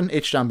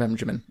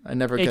Benjamin. I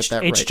never get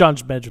that right. John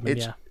Benjamin,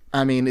 yeah.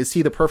 I mean, is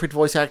he the perfect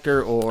voice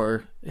actor,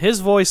 or... His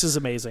voice is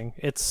amazing.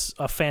 It's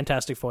a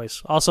fantastic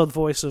voice. Also the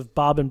voice of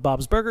Bob and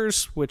Bob's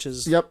Burgers, which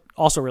is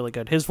also really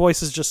good. His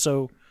voice is just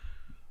so...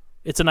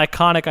 It's an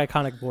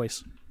iconic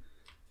voice.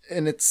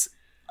 And it's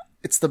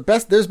the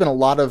best. There's been a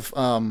lot of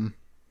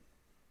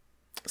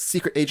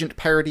secret agent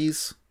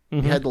parodies.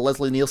 Mm-hmm. You had the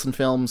Leslie Nielsen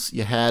films.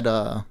 You had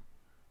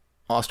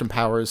Austin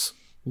Powers.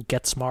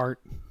 Get Smart,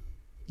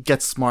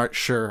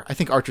 sure. I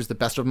think Archer's the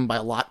best of them by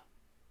a lot.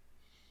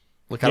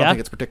 Like, I don't think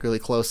it's particularly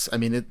close. I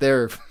mean,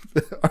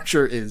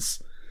 Archer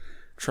is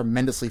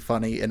tremendously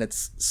funny, and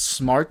it's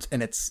smart,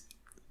 and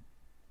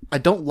I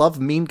don't love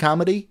mean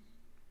comedy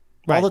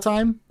all the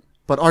time,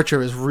 but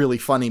Archer is really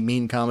funny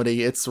mean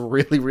comedy. It's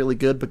really, really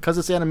good. Because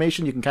it's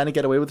animation, you can kind of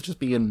get away with just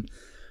being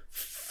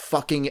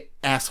fucking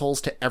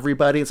assholes to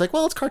everybody. It's like,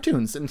 well, it's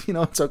cartoons, and,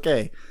 it's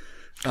okay.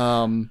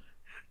 Archer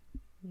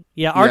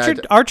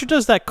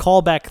does that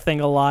callback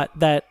thing a lot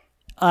that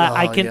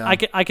I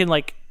can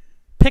like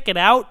pick it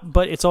out,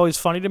 but it's always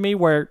funny to me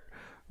where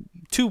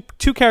two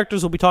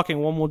characters will be talking.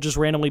 One will just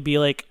randomly be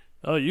like,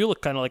 "Oh, you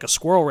look kind of like a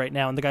squirrel right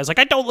now," and the guy's like,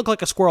 "I don't look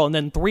like a squirrel." And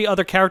then 3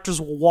 other characters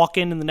will walk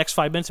in the next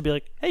 5 minutes and be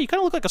like, "Hey, you kind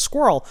of look like a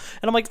squirrel."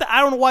 And I'm like, I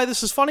don't know why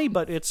this is funny,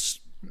 but it's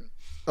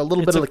a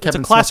little bit of the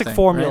Kevin Smith classic thing,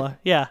 formula, right?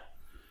 Yeah.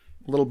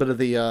 A little bit of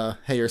the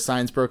 "Hey, your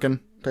sign's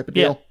broken" type of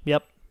deal.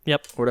 Yep. Or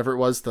whatever it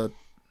was.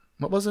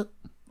 What was it?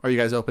 Are you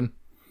guys open?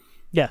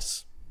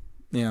 Yes.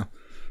 Yeah.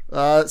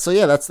 So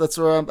yeah, that's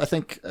where I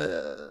think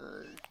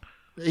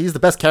he's the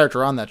best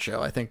character on that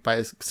show. I think by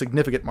a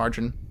significant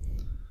margin.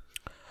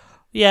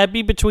 Yeah, it'd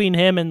be between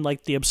him and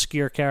like the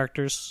obscure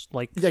characters.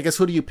 Like, yeah, I guess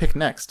who do you pick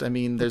next? I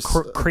mean, there's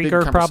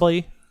Krieger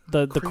probably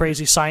the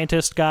crazy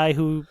scientist guy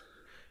who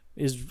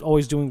is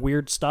always doing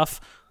weird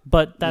stuff.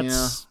 But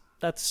that's.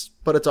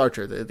 But it's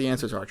Archer. The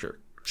answer is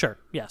Archer. Sure.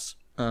 Yes.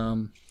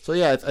 So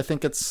yeah, I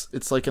think it's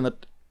like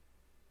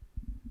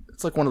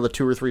it's like one of the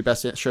 2 or 3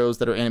 best shows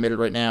that are animated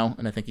right now,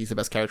 and I think he's the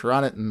best character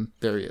on it, and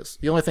there he is.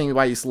 The only thing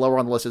why he's lower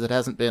on the list is it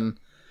has been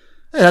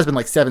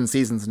like 7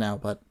 seasons now,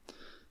 but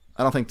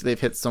I don't think they've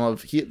hit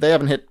they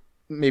haven't hit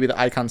maybe the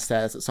icon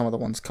status that some of the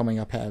ones coming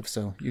up have,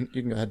 so you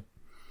can go ahead.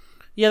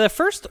 Yeah, the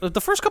first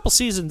couple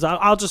seasons,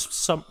 I'll just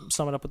sum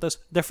it up with this.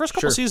 Their first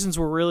couple seasons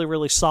were really,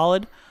 really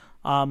solid.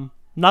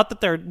 Not that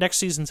their next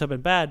seasons have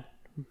been bad,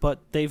 but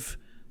they've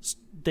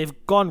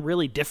gone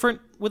really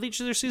different with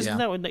each of their seasons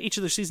now, and each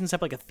of their seasons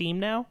have like a theme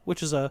now,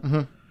 which is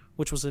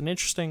which was an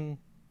interesting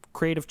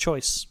creative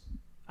choice.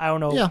 I don't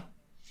know. Yeah,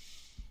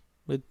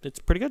 it's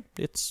pretty good.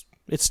 It's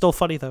still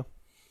funny though.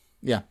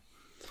 Yeah,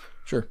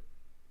 sure.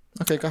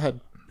 Okay, go ahead.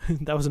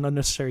 That was an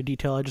unnecessary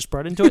detail I just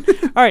brought into it.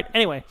 All right.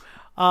 Anyway,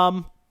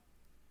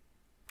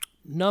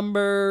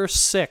 number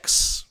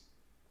 6.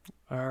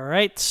 All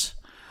right.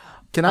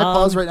 Can I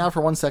pause right now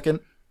for 1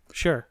 second?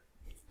 Sure.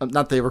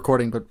 Not the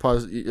recording, but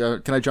pause.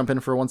 Can I jump in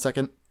for 1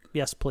 second?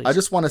 Yes, please. I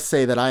just want to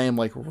say that I am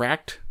like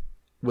racked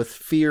with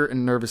fear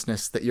and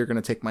nervousness that you're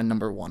going to take my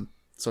number 1.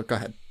 So go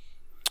ahead.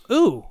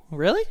 Ooh,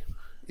 really?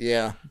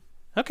 Yeah.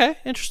 Okay,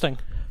 interesting.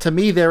 To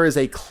me, there is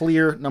a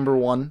clear number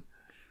 1,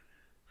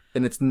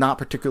 and it's not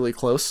particularly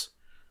close.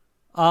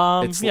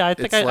 I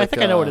think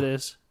I know what it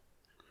is.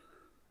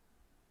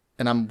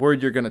 And I'm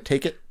worried you're going to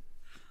take it.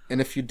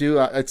 And if you do,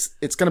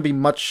 it's going to be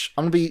much.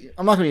 I'm not going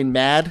to be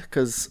mad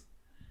because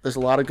there's a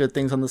lot of good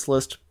things on this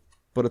list,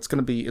 but it's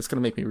going to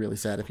make me really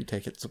sad if you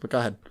take it. So, but go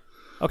ahead.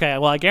 Okay,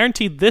 well, I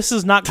guarantee this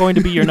is not going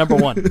to be your number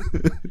 1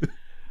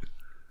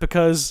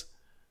 because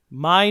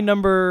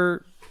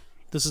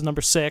this is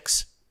number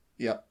 6.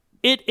 Yeah.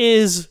 It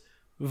is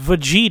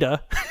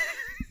Vegeta.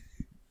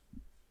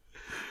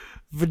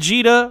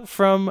 Vegeta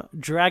from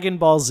Dragon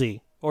Ball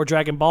Z, or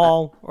Dragon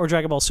Ball, or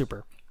Dragon Ball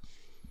Super.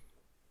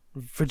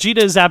 Vegeta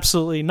is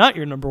absolutely not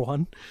your number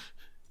one.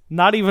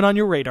 Not even on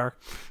your radar.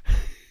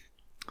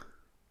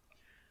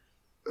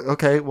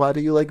 Okay, why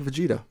do you like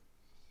Vegeta?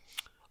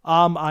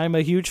 I'm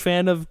a huge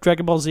fan of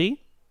Dragon Ball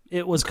Z.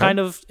 It was kind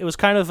of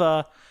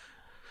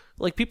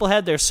like people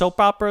had their soap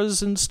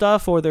operas and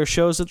stuff, or their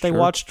shows that they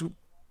watched.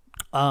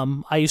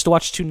 I used to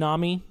watch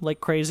Toonami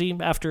like crazy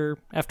after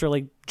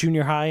like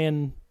junior high,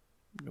 and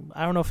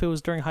I don't know if it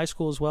was during high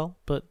school as well,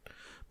 but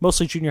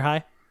mostly junior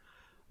high.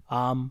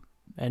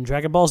 And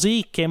Dragon Ball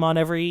Z came on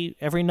every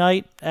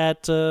night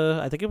at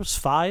I think it was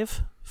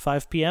 5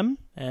 p.m.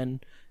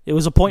 and it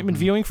was appointment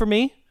viewing for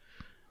me.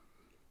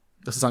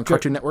 This is on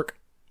Cartoon Network?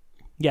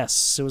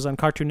 Yes, it was on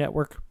Cartoon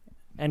Network.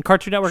 And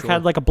Cartoon Network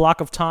had like a block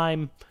of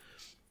time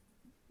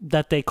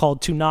that they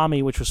called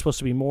Toonami, which was supposed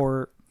to be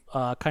more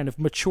kind of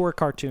mature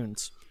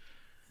cartoons.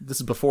 This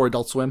is before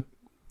Adult Swim?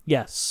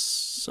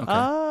 Yes.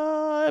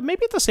 Okay.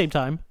 Maybe at the same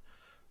time.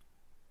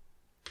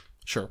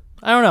 Sure.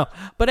 I don't know.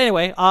 But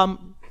anyway,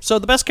 so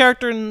the best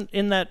character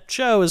in that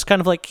show is kind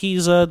of like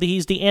he's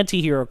the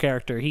anti-hero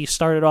character. He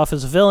started off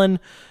as a villain,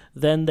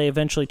 then they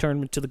eventually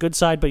turned him to the good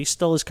side, but he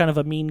still is kind of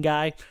a mean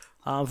guy.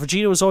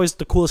 Vegeta was always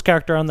the coolest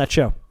character on that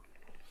show.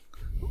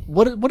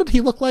 What did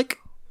he look like?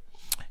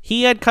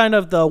 He had kind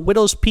of the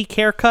widow's peak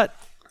haircut.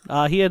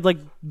 He had like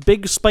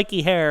big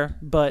spiky hair,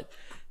 but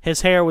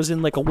his hair was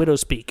in like a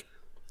widow's peak.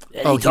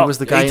 Oh, he was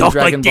the guy in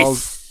Dragon Ball.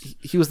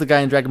 He was the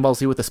guy in Dragon Ball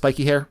Z with the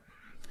spiky hair.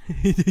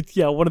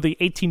 Yeah, one of the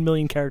 18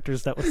 million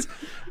characters that was.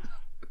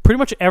 Pretty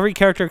much every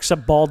character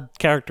except bald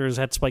characters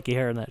had spiky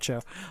hair in that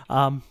show.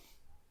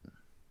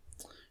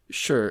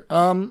 Sure.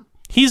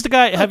 He's the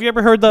guy. Have you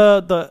ever heard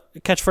the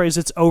catchphrase?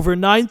 It's over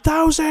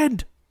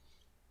 9,000.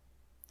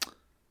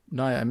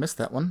 No, I missed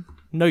that one.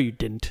 No, you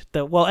didn't.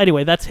 Well,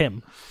 anyway, that's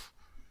him.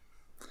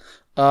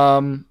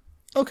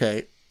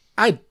 Okay.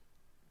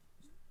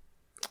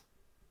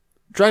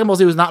 Dragon Ball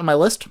Z was not on my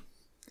list.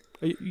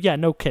 Yeah,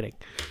 no kidding.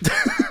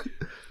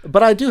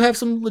 But I do have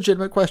some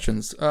legitimate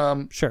questions.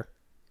 Sure.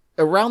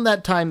 Around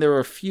that time, there were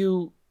a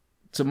few,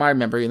 to my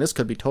memory, and this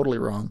could be totally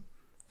wrong,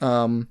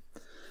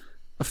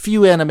 a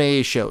few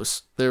anime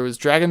shows. There was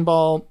Dragon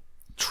Ball,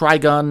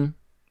 Trigun,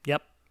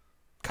 Yep.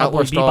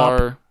 Outlaw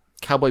Star,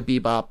 Cowboy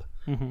Bebop.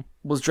 Mm-hmm.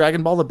 Was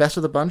Dragon Ball the best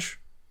of the bunch,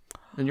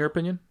 in your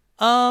opinion?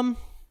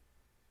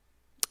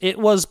 It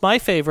was my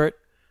favorite,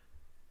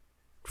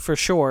 for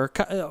sure.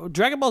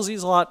 Dragon Ball Z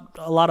is a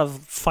lot of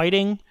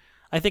fighting.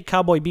 I think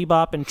Cowboy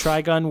Bebop and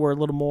Trigun were a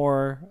little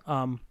more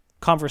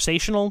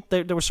conversational.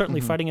 There was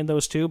certainly fighting in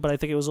those too, but I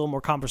think it was a little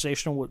more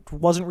conversational, which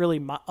wasn't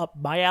really up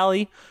my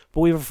alley.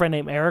 But we have a friend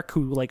named Eric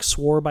who like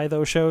swore by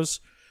those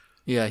shows.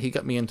 Yeah, he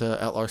got me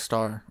into Outlaw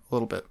Star a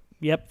little bit.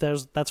 Yep,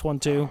 that's one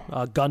too.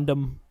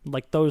 Gundam,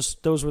 like those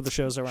were the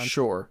shows around.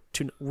 Sure.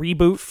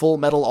 Reboot. Full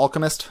Metal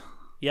Alchemist.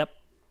 Yep.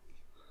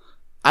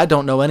 I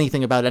don't know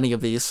anything about any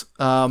of these.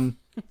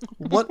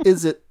 What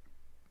is it?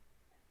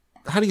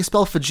 How do you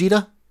spell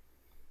Vegeta?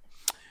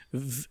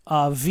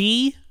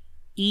 Vegeta.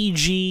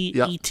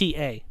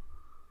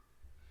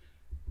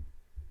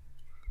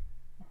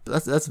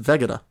 That's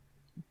Vegeta.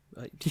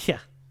 Yeah.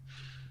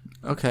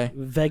 Okay.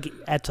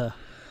 Vegeta.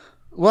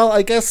 Well,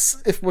 I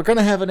guess if we're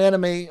gonna have an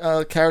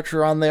anime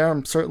character on there,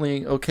 I'm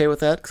certainly okay with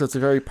that because it's a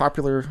very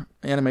popular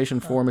animation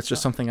form. It's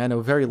just something I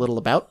know very little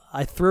about.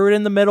 I threw it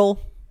in the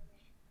middle,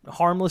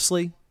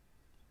 harmlessly.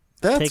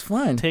 That's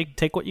fine.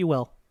 Take what you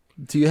will.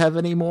 Do you have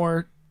any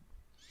more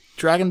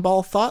Dragon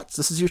Ball thoughts?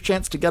 This is your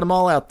chance to get them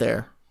all out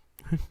there.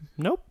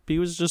 Nope. He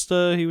was just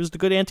he was the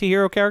good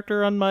anti-hero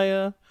character on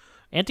my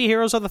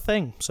anti-heroes are the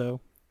thing.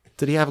 So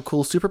did he have a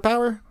cool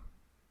superpower?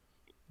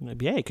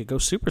 Yeah, he could go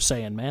Super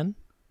Saiyan, man.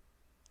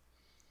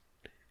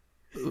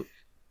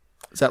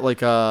 Is that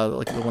like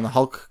when the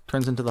Hulk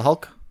turns into the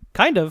Hulk?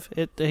 Kind of.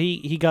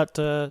 He got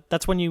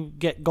that's when you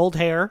get gold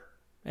hair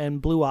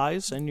and blue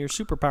eyes and you're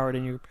super powered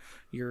and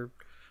you're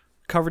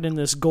covered in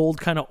this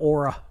gold kind of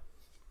aura.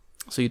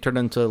 So you turn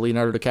into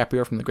Leonardo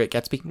DiCaprio from The Great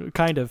Gatsby?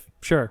 Kind of.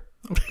 Sure.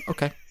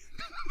 Okay.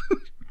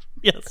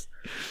 Yes.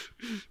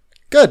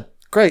 Good.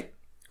 Great.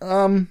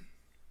 All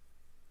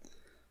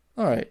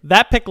right.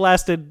 That pick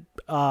lasted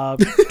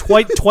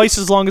twice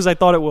as long as I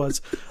thought it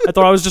was. I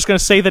thought I was just going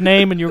to say the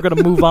name and you were going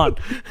to move on.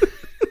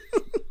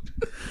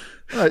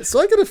 All right, so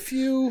I got a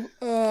few.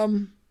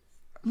 I'm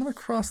going to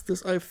cross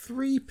this. I have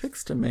 3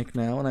 picks to make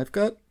now, and I've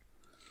got.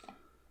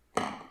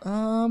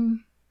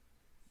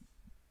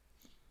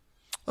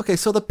 Okay,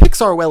 so the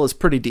Pixar well is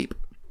pretty deep.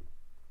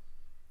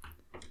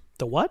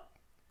 The what?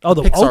 Oh,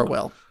 the Pixar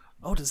well.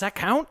 Oh, does that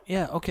count?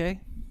 Yeah. Okay.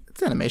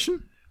 It's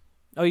animation.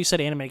 Oh, you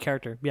said animated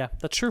character. Yeah,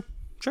 that's true.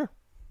 Sure.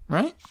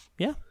 Right?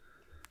 Yeah.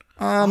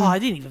 I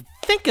didn't even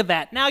think of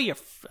that. Now you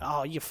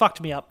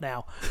fucked me up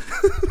now.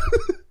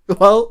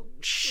 Well,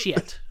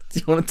 shit. Do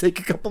you want to take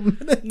a couple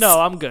minutes?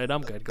 No, I'm good.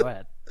 Go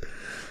ahead.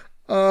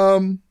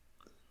 And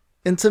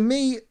to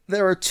me,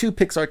 there are 2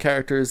 Pixar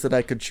characters that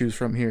I could choose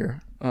from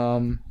here.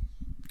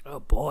 Oh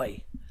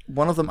boy.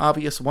 One of them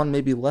obvious, one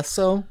maybe less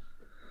so.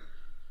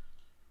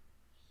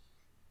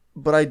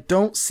 but I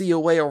don't see a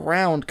way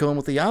around going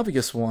with the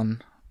obvious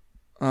one.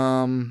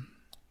 Can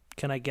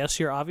I guess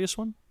your obvious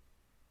one?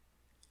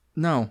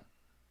 No.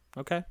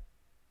 Okay.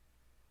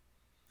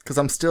 Because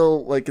I'm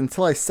still, like,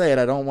 until I say it,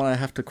 I don't want to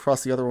have to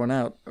cross the other one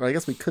out. Or I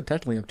guess we could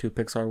technically have 2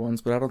 Pixar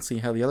ones, but I don't see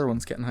how the other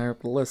one's getting higher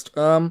up the list.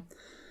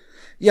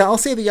 Yeah, I'll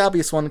say the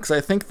obvious one, because I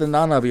think the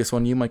non-obvious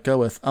one you might go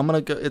with. I'm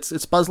going to go,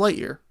 it's Buzz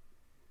Lightyear.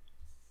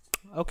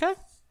 Okay.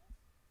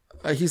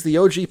 He's the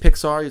OG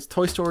Pixar. His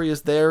Toy Story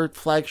is their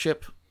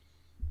flagship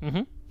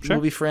Sure.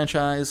 movie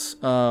franchise.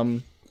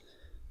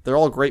 They're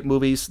all great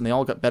movies, and they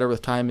all got better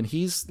with time, and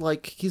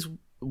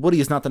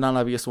Woody is not the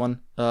non-obvious one.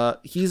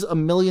 He's a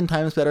million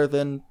times better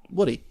than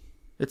Woody.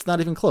 It's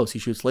not even close. He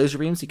shoots laser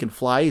beams. He can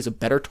fly. He's a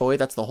better toy.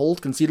 That's the whole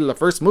conceit of the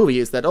first movie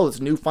is that, this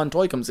new fun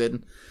toy comes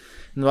in.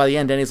 And by the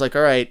end, Danny's like,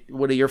 all right,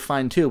 Woody, you're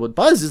fine too. But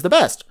Buzz is the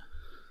best.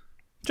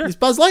 Sure. He's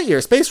Buzz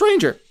Lightyear, Space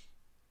Ranger.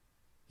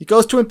 He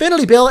goes to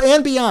infinity, Bill,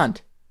 and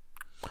beyond.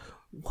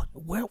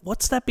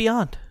 What's that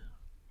beyond?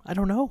 I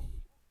don't know.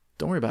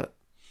 Don't worry about it.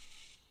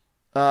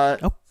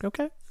 Oh,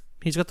 okay.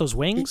 He's got those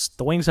wings.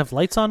 The wings have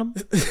lights on them.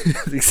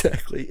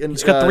 Exactly. And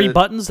He's got 3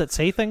 buttons that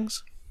say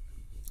things.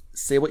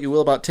 Say what you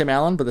will about Tim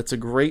Allen, but it's a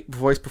great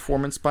voice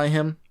performance by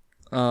him.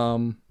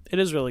 It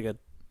is really good.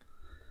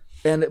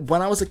 And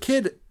when I was a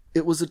kid,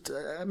 it was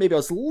maybe I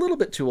was a little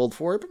bit too old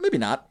for it, but maybe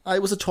not.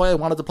 It was a toy I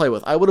wanted to play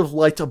with. I would have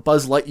liked a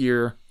Buzz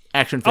Lightyear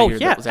action figure. Oh,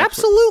 yeah, that was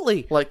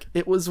absolutely. Like,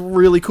 it was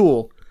really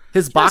cool.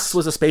 His box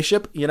was a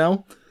spaceship, you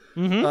know?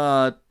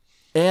 Mm-hmm.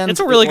 And it's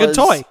a really good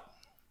toy.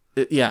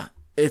 Yeah.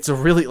 It's a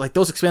really, like,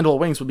 those expandable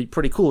wings would be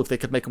pretty cool if they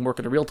could make them work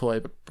in a real toy,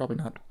 but probably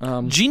not.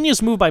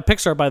 Genius move by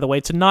Pixar, by the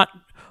way, to not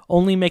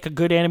only make a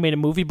good animated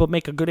movie, but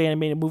make a good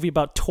animated movie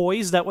about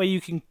toys. That way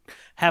you can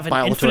have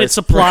an infinite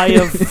supply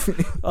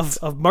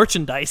of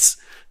merchandise.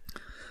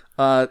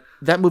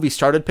 That movie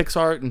started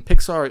Pixar, and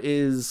Pixar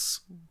is...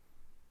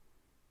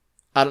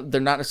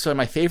 they're not necessarily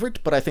my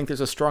favorite, but I think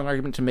there's a strong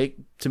argument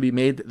to be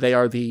made that they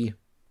are the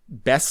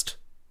best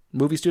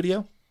movie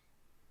studio.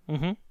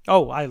 Mm-hmm.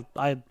 Oh,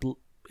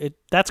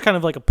 that's kind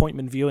of like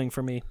appointment viewing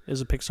for me,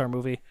 is a Pixar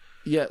movie.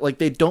 Yeah, like,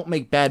 they don't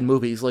make bad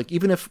movies. Like,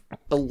 even if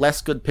a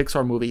less good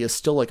Pixar movie is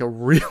still, like, a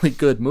really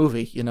good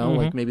movie, you know?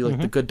 Like, maybe, like,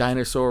 The Good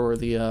Dinosaur or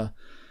the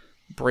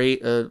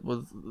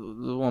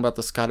the one about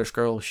the Scottish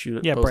girl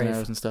shoot at bows and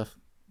arrows and stuff.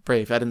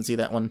 Brave. I didn't see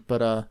that one,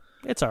 but...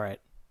 It's all right.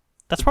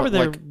 That's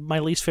probably my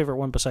least favorite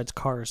one besides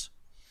Cars.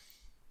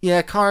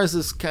 Yeah, Cars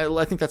is kind of,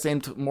 I think that's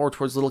aimed more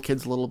towards little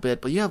kids a little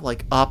bit, but you have,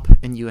 like, Up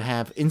and you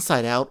have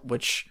Inside Out,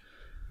 which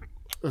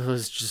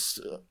was just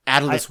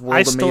out of this world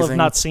amazing. I still have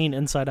not seen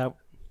Inside Out.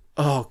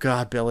 Oh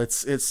God, Bill,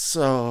 it's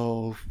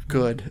so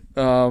good.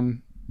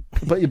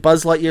 But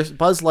Buzz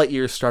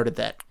Lightyear started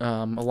that,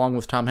 along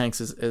with Tom Hanks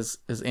as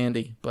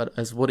Andy, but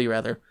as Woody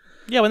rather.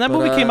 Yeah, when that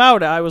movie came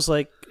out, I was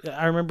like,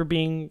 I remember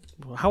being,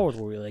 how old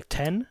were we? Like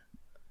 10?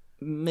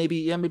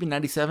 Maybe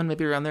 97,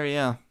 maybe around there.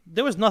 Yeah.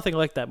 There was nothing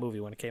like that movie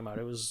when it came out.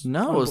 It was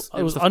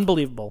it was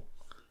unbelievable.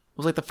 It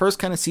was like the first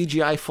kind of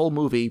CGI full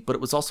movie, but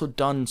it was also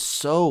done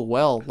so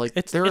well. Like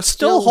it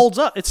still holds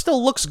up. It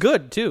still looks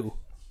good too.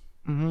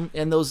 Mm-hmm.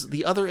 And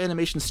the other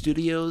animation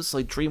studios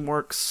like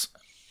DreamWorks,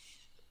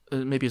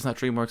 maybe it's not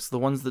DreamWorks, the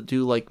ones that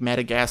do like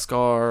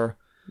Madagascar.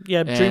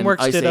 Yeah,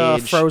 DreamWorks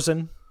did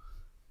Frozen.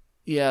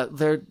 Yeah,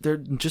 they're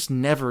just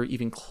never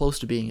even close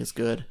to being as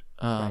good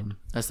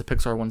as the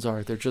Pixar ones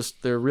are.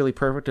 They're really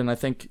perfect, and I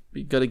think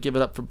you got to give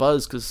it up for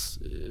Buzz because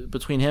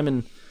between him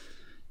and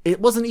it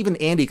wasn't even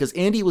Andy, because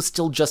Andy was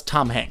still just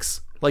Tom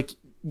Hanks. Like,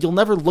 you'll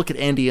never look at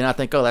Andy and not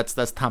think, oh, that's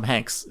Tom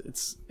Hanks.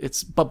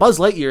 But Buzz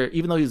Lightyear,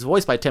 even though he was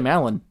voiced by Tim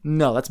Allen,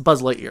 no, that's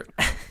Buzz Lightyear.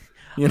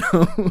 You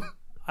know?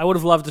 I would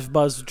have loved if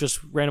Buzz just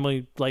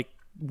randomly, like,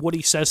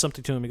 Woody says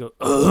something to him and he goes,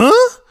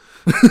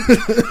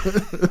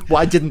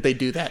 Why didn't they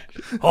do that?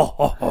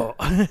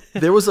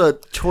 There was a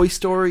Toy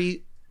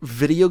Story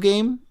video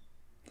game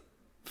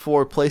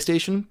for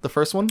PlayStation, the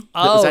first one.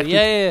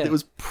 Yeah. It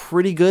was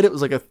pretty good. It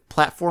was like a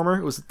platformer.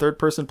 It was a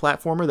third-person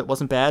platformer that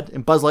wasn't bad.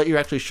 And Buzz Lightyear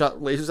actually shot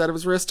lasers out of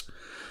his wrist.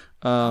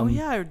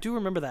 I do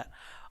remember that.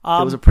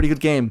 It was a pretty good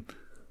game.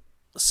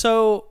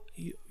 So,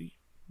 you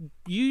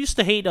used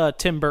to hate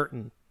Tim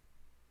Burton.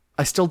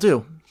 I still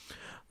do.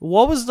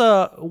 What's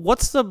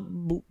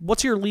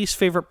your least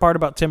favorite part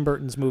about Tim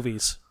Burton's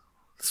movies?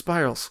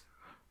 Spirals.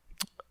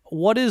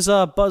 What is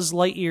Buzz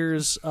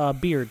Lightyear's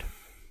beard?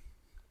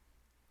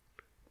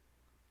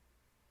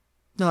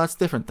 No, that's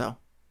different though.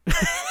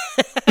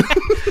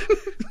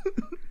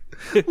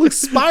 Look,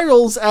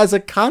 spirals as a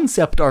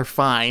concept are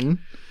fine.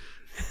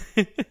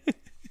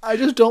 I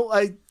just don't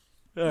like.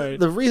 Right.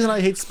 The reason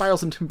I hate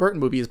spirals in Tim Burton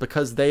movies is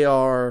because they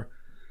are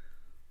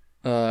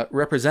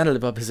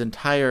representative of his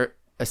entire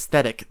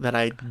aesthetic that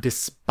I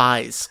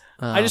despise.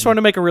 I just want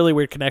to make a really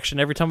weird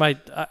connection. Every time I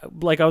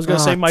was going to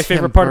say my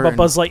favorite part about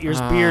Buzz Lightyear's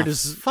beard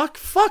is...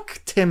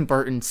 Fuck Tim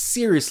Burton.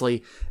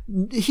 Seriously.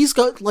 He's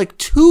got like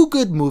 2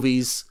 good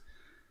movies.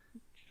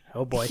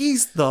 Oh boy.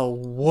 He's the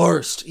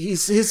worst.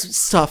 His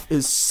stuff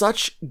is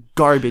such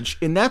garbage.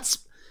 And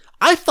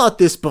I thought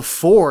this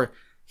before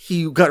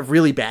he got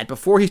really bad.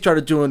 Before he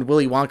started doing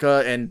Willy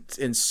Wonka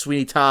and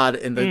Sweeney Todd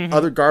and the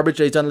other garbage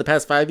that he's done in the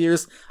past 5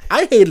 years,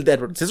 I hated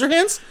Edward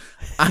Scissorhands.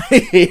 I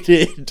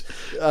hated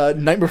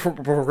Nightmare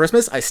Before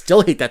Christmas. I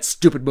still hate that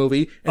stupid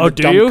movie. And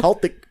do you?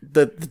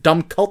 The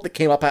dumb cult that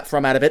came up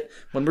from out of it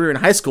when we were in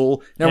high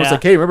school. And everyone's Yeah.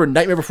 like, hey, remember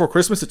Nightmare Before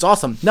Christmas? It's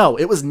awesome. No,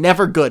 it was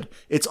never good.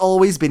 It's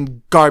always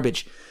been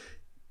garbage.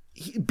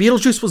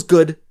 Beetlejuice was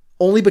good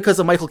only because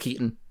of Michael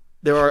Keaton.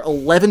 There are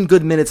 11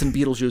 good minutes in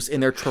Beetlejuice,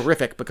 and they're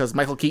terrific because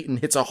Michael Keaton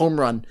hits a home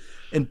run,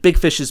 and Big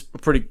Fish is a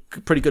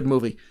pretty good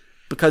movie.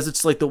 Because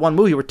it's like the one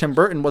movie where Tim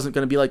Burton wasn't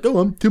going to be like, oh,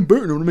 I'm Tim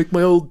Burton, I'm going to make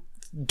my old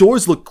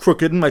doors look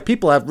crooked, and my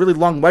people have really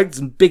long legs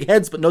and big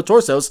heads but no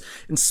torsos,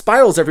 and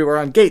spirals everywhere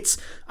on gates.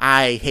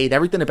 I hate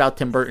everything about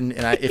Tim Burton,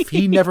 and if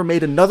he never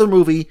made another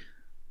movie,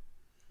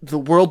 the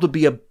world would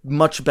be a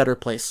much better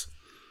place.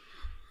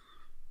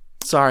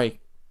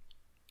 Sorry.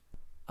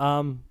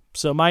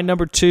 So my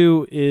number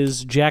 2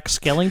 is Jack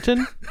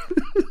Skellington.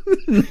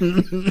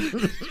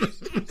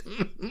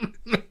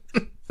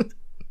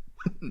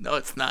 No,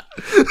 it's not.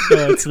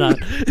 No, it's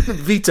not.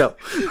 Veto.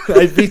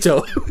 I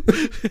veto.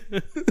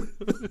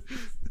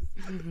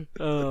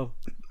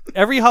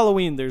 Every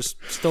Halloween, there's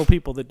still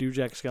people that do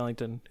Jack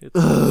Skellington.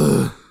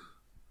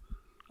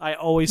 I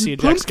always see a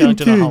Jack Pumpkin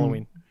Skellington King. on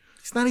Halloween.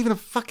 He's not even a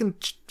fucking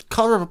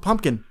color of a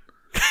pumpkin.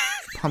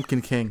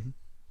 Pumpkin King.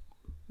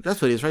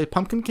 That's what he is, right?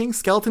 Pumpkin King?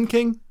 Skeleton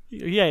King?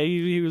 Yeah,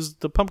 he was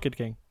the Pumpkin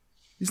King.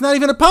 He's not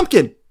even a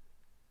pumpkin.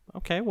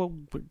 Okay, well,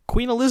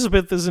 Queen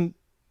Elizabeth isn't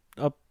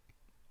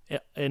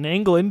in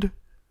England.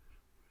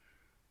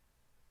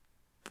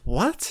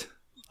 What?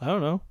 I don't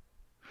know.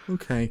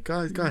 Okay,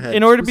 go ahead.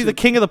 In order to be the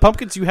king of the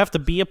pumpkins, you have to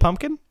be a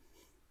pumpkin?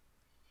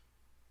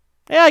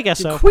 Yeah, I guess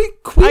so. Queen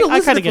I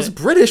Elizabeth kinda get was it.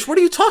 British. What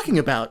are you talking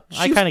about?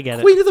 I She's kinda get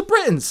it. Queen of the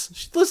Britons.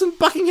 She lives in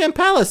Buckingham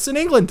Palace in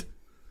England.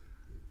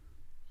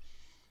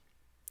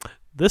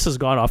 This has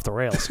gone off the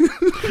rails.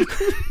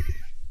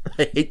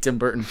 I hate Tim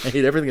Burton. I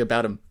hate everything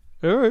about him.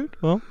 All right,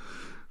 well.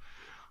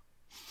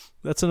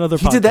 That's another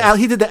He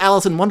podcast. did the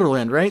Alice in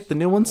Wonderland, right? The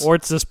new ones. Or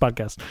it's this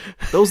podcast.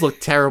 Those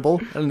look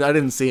terrible, and I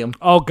didn't see them.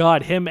 Oh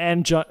God, him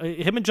and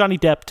Johnny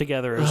Depp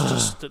together is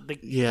just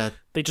Yeah.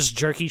 they just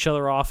jerk each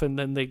other off, and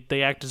then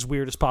they act as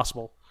weird as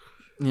possible.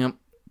 Yep.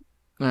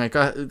 All right,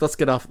 go ahead. Let's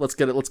get off. Let's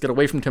get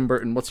away from Tim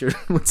Burton. What's your?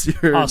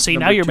 Oh, see,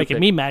 now number you're 2 making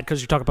pick? me mad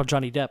because you're talking about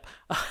Johnny Depp.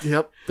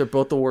 Yep, they're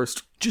both the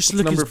worst. Just What's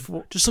look number as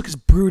 4? just look as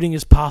brooding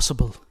as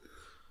possible.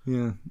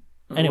 Yeah.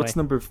 Anyway. What's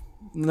number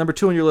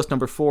 2 on your list?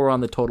 Number 4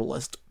 on the total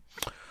list.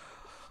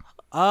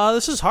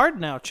 This is hard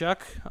now,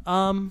 Chuck.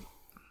 I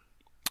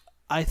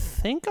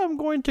think I'm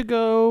going to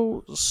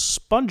go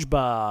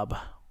SpongeBob.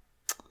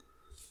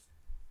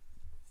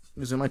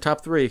 These are my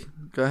top 3.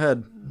 Go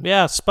ahead.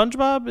 Yeah,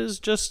 SpongeBob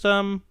is just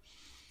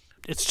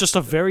it's just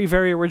a very,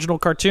 very original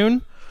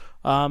cartoon.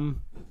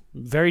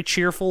 Very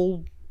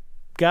cheerful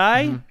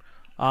guy.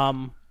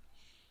 I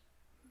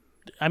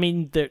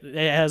mean, it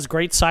has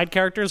great side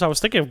characters. I was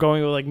thinking of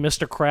going with like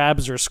Mr.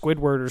 Krabs or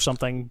Squidward or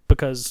something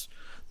because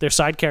their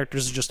side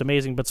characters are just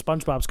amazing. But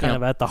SpongeBob's kind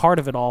of at the heart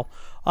of it all.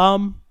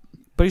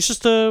 But he's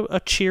just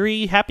a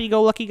cheery,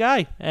 happy-go-lucky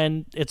guy,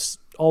 and it's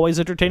always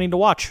entertaining to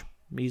watch.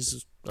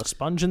 He's a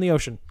sponge in the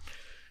ocean.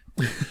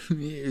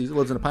 He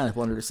lives in a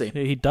pineapple under the sea.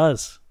 He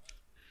does.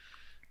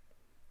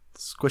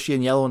 Squishy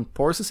and yellow and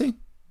porous is he?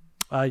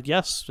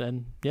 Yes,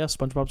 and yeah,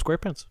 SpongeBob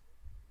SquarePants.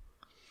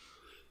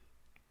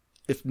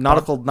 If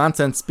nautical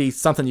nonsense be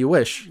something you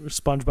wish,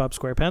 SpongeBob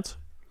SquarePants.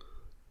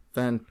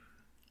 then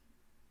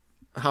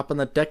hop on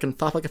the deck and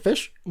flop like a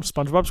fish?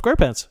 SpongeBob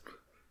SquarePants.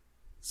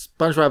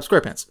 SpongeBob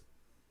SquarePants.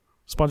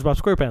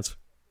 SpongeBob SquarePants.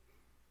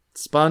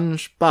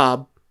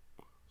 SpongeBob.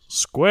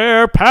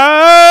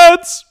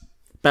 SquarePants!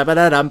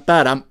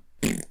 Ba-ba-da-dum-ba-dum.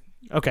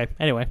 Okay,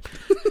 anyway.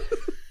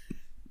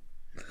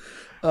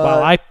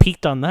 Wow, I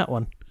peaked on that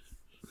one.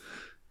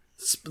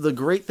 The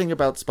great thing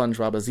about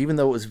SpongeBob is even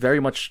though it was very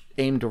much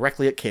aimed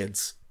directly at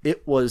kids,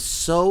 it was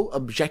so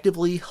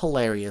objectively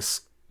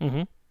hilarious.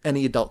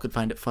 Any adult could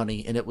find it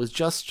funny, and it was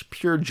just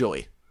pure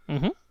joy.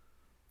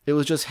 It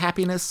was just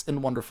happiness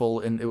and wonderful,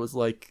 and it was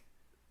like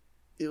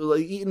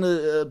eating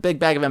a big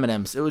bag of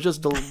M&Ms. It was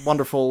just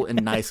wonderful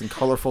and nice and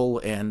colorful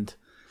and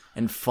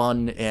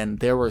fun, and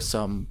there were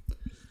some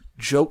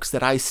jokes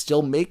that I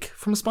still make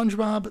from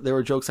SpongeBob. There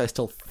were jokes I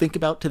still think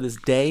about to this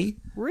day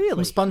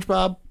Really? from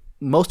SpongeBob.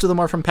 Most of them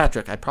are from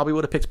Patrick. I probably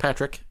would have picked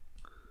Patrick.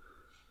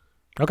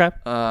 Okay.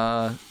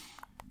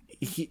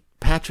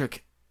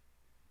 Patrick.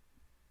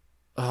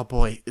 Oh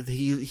boy,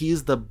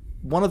 he's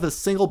one of the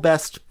single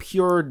best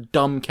pure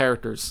dumb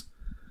characters.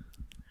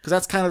 Because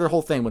that's kind of their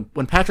whole thing.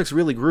 When Patrick's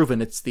really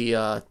grooving, it's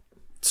the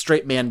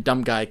straight man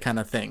dumb guy kind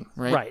of thing,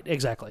 right? Right,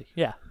 exactly.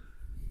 Yeah.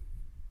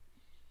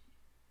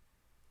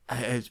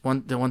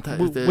 One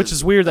time, Which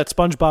is weird that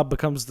SpongeBob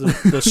becomes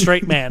the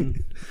straight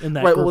man in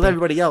that right. Well, grouping. with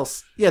everybody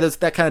else, yeah, there's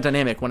that kind of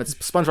dynamic. When it's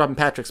SpongeBob and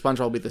Patrick, SpongeBob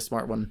will be the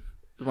smart one.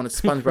 When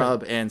it's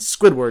SpongeBob and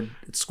Squidward,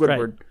 it's Squidward,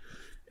 Right.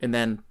 and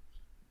then,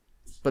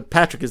 but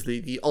Patrick is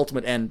the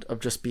ultimate end of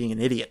just being an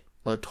idiot.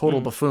 a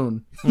total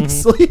buffoon. He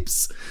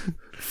sleeps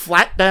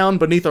flat down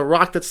beneath a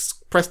rock that's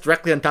pressed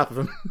directly on top of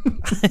him.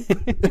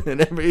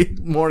 And every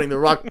morning the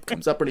rock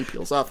comes up and he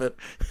peels off it.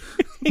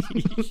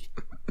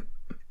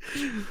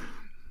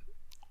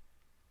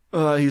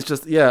 He's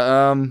just,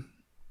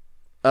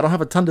 I don't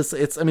have a ton to say.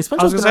 SpongeBob's I was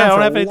going to say, I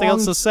don't have anything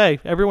else to say.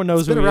 Everyone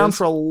knows who he is. Been around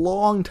for a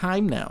long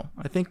time now.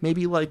 I think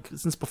maybe like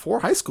since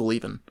before high school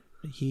even.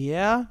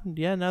 Yeah,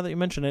 now that you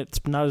mention it,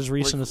 it's not as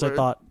recent as I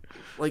thought.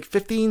 Like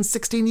 15,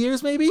 16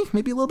 years maybe a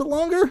little bit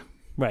longer.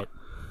 Right.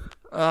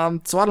 So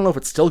I don't know if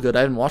it's still good.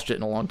 I haven't watched it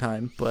in a long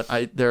time, but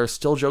there are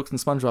still jokes in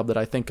SpongeBob that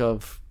I think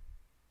of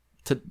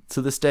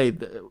to this day.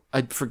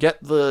 I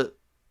forget the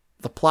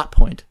plot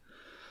point,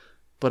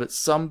 but at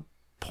some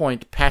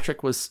point,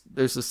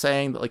 there's a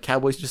saying that like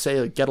cowboys just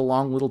say, like, "Get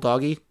along, little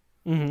doggy,"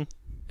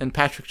 and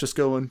Patrick's just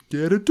going,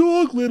 "Get a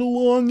dog, little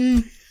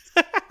longy."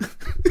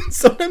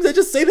 Sometimes I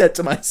just say that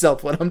to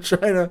myself when I'm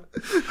trying to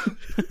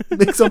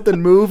make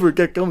something move or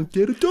get going.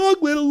 Get a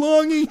dog, little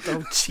longy. Oh,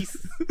 jeez.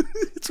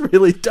 It's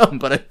really dumb,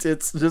 but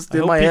it's just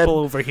in my head. People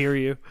overhear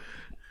you.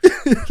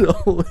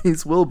 It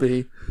always will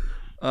be.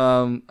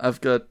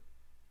 I've got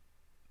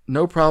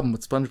no problem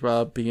with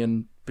SpongeBob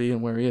being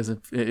where he is. I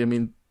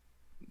mean,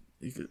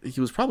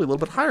 he was probably a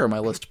little bit higher on my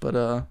list,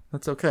 but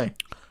that's okay.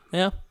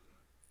 Yeah.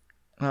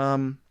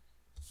 I'm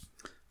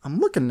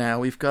looking now.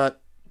 We've got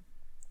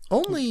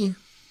only...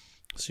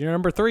 So you're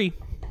number 3.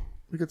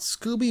 We got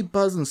Scooby,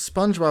 Buzz, and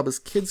SpongeBob as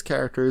kids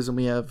characters, and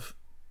we have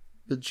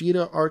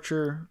Vegeta,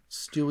 Archer,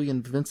 Stewie,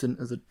 and Vincent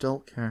as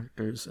adult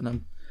characters.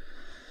 And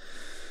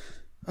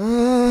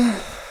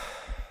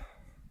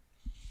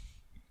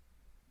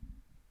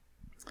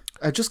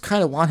I just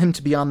kind of want him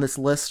to be on this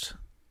list,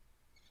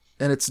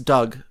 and it's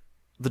Doug,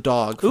 the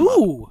dog.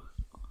 Ooh.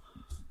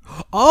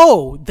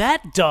 Oh,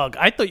 that Doug.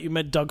 I thought you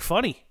meant Doug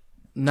Funny.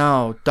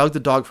 No, Doug the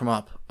dog from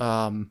Up.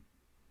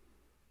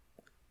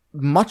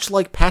 Much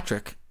like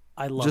Patrick.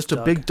 I love just Doug.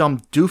 A big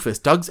dumb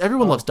doofus.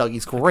 Everyone loves Doug.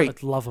 He's great. I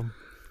love him.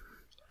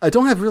 I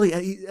don't have really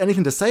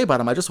anything to say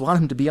about him. I just want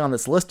him to be on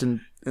this list,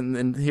 and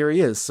here he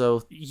is.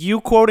 So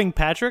you quoting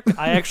Patrick,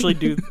 I actually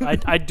do.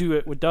 I do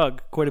it with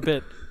Doug quite a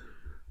bit.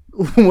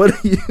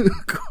 What do you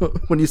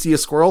when you see a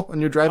squirrel when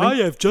you're driving? I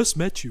have just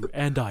met you,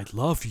 and I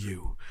love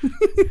you.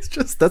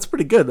 That's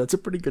pretty good. That's a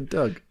pretty good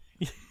Doug.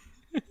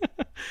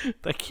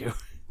 Thank you.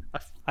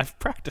 I've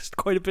practiced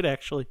quite a bit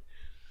actually.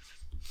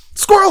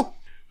 Squirrel.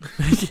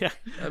 Yeah.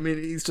 I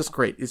mean, he's just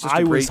great. He's just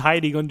I was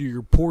hiding under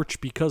your porch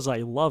because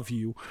I love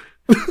you.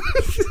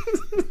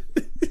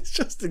 It's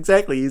just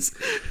exactly.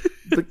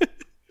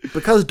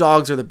 Because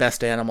dogs are the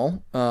best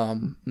animal.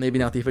 Maybe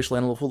not the official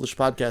Animal Foolish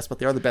podcast, but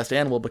they are the best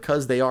animal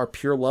because they are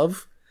pure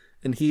love,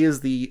 and he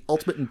is the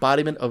ultimate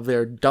embodiment of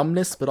their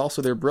dumbness, but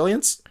also their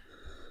brilliance.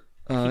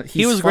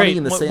 He was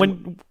great.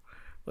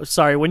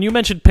 When you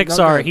mentioned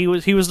Pixar,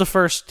 he was the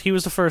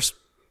first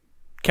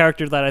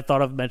character that I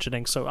thought of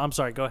mentioning. So I'm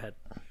sorry. Go ahead.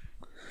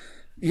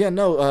 Yeah,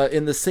 no.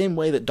 In the same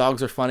way that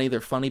dogs are funny,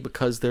 they're funny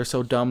because they're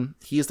so dumb.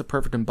 He is the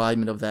perfect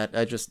embodiment of that.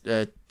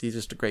 He's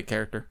just a great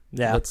character.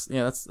 Yeah,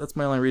 that's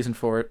my only reason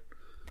for it.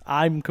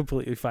 I'm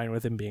completely fine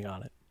with him being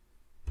on it.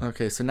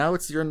 Okay, so now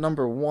it's your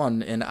number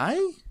 1, and I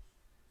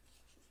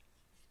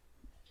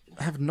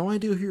have no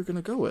idea who you're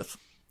gonna go with.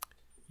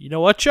 You know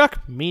what,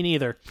 Chuck? Me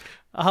neither.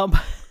 I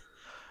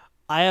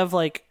have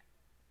like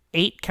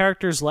 8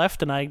 characters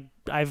left, and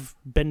I've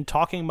been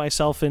talking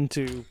myself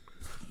into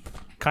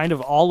kind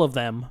of all of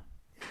them.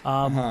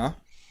 I'm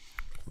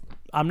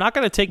not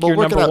going to take your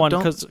number 1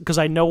 because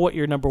I know what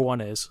your number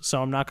 1 is.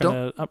 So I'm not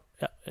going to.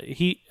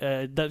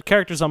 The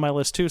character's on my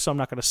list too, so I'm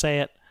not going to say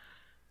it.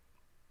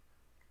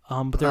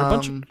 But there are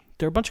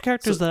a bunch of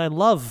characters that I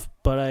love,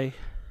 but I.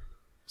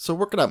 So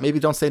work it out. Maybe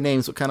don't say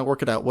names, but kind of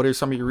work it out. What are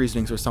some of your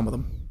reasonings, or some of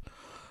them?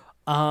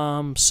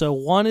 So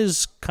one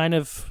is kind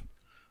of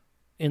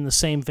in the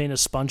same vein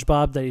as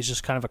SpongeBob, that he's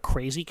just kind of a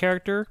crazy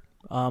character.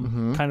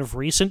 Kind of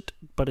recent,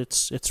 but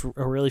it's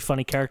a really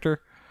funny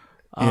character.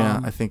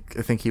 Yeah, I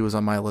think he was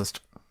on my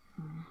list.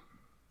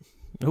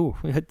 Ooh,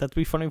 that'd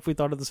be funny if we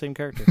thought of the same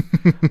character.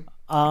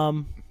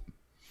 A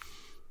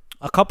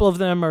couple of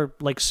them are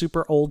like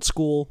super old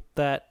school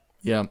that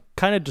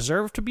kind of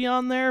deserve to be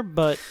on there,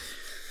 but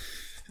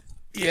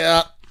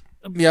yep.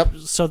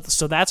 So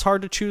that's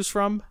hard to choose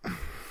from.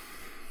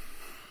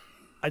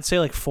 I'd say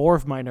like 4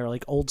 of mine are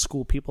like old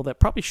school people that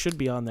probably should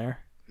be on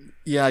there.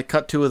 Yeah, I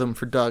cut 2 of them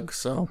for Doug,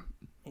 so.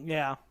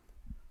 Yeah.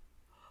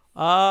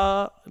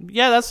 I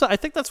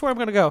think that's where I'm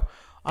gonna go.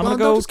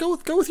 Just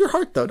go with your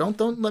heart though. Don't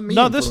let me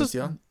influence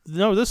you.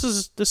 This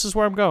is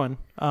where I'm going.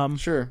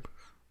 Sure.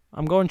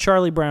 I'm going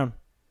Charlie Brown.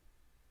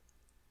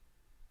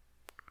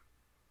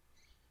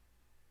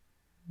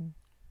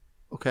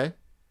 Okay.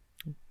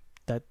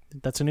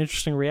 That's an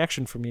interesting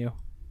reaction from you.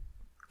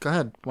 Go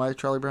ahead. Why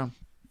Charlie Brown?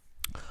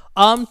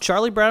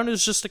 Charlie Brown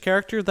is just a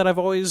character that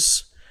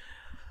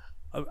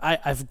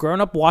I've grown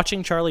up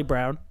watching Charlie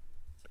Brown,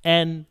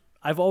 and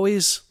I've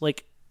always,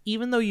 like,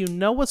 even though you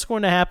know what's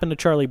going to happen to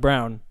Charlie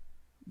Brown,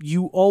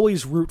 you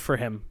always root for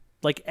him.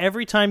 Like,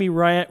 every time he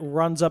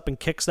runs up and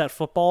kicks that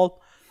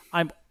football,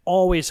 I'm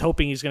always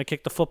hoping he's going to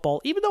kick the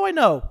football, even though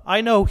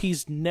I know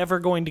he's never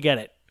going to get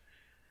it.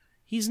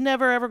 He's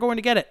never, ever going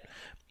to get it.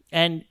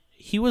 And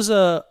he was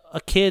a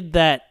kid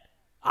that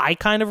I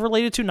kind of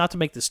related to, not to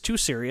make this too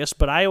serious,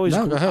 but I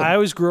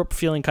always grew up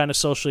feeling kind of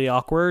socially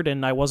awkward,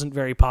 and I wasn't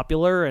very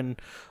popular, and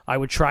I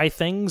would try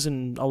things,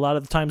 and a lot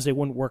of the times they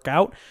wouldn't work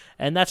out,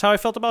 and that's how I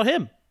felt about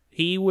him.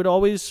 He would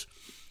always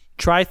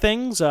try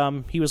things.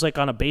 He was like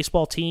on a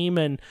baseball team,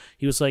 and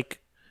he was like,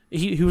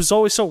 he was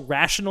always so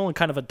rational and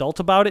kind of adult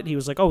about it. He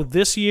was like, oh,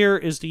 this year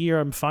is the year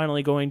I'm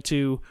finally going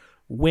to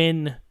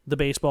win the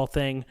baseball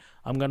thing.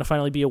 I'm going to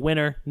finally be a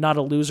winner, not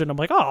a loser. And I'm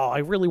like, oh, I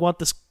really want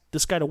this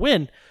guy to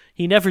win.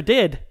 He never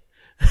did,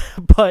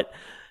 but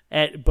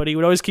he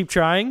would always keep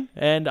trying.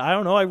 And I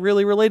don't know, I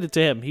really related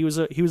to him. He was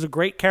a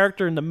great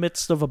character in the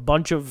midst of a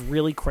bunch of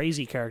really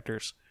crazy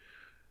characters.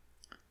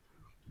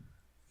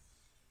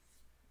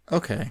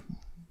 Okay.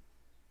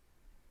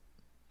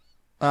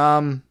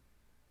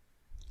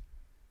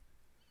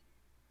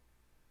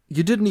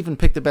 You didn't even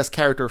pick the best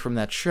character from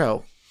that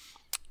show.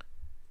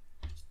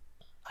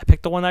 I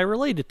picked the one I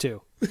related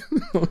to.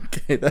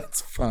 Okay,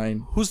 that's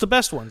fine. Who's the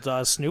best one?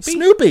 Snoopy?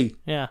 Snoopy!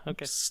 Yeah,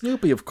 okay.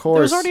 Snoopy, of course.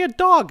 There's already a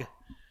dog.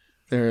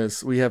 There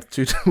is. We have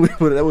two. That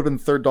would have been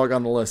the third dog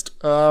on the list.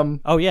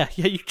 Oh, yeah.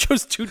 Yeah, you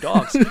chose 2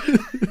 dogs.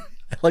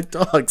 I like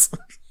dogs.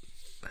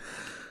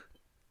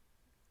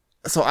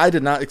 So I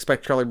did not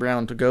expect Charlie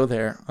Brown to go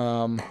there.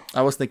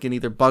 I was thinking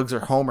either Bugs or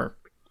Homer.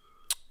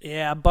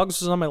 Yeah, Bugs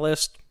was on my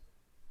list.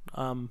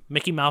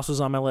 Mickey Mouse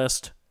was on my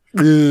list.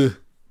 Ugh.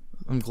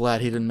 I'm glad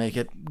he didn't make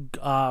it.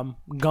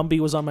 Gumby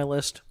was on my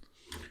list.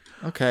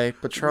 Okay,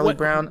 but Charlie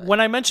Brown...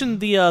 When I mentioned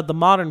the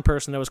modern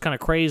person that was kind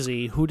of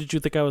crazy, who did you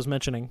think I was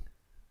mentioning?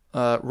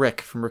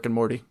 Rick from Rick and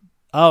Morty.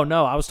 Oh,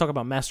 no, I was talking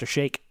about Master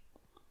Shake.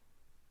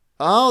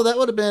 Oh, that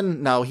would have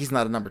been... No, he's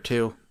not a number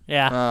 2.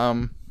 Yeah.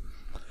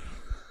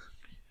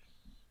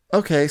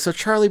 Okay, so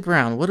Charlie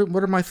Brown. What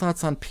are my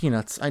thoughts on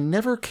Peanuts? I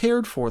never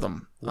cared for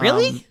them.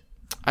 Really?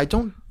 I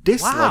don't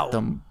dislike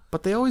them,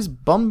 but they always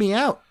bum me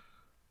out.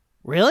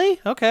 Really?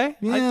 Okay.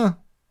 Yeah.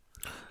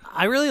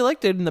 I really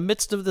liked it in the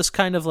midst of this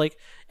kind of like,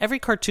 every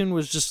cartoon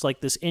was just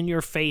like this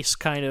in-your-face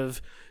kind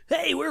of,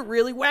 hey, we're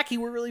really wacky,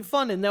 we're really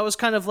fun, and that was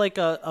kind of like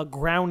a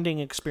grounding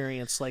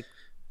experience, like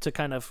to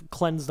kind of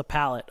cleanse the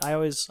palate. I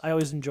always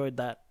enjoyed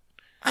that.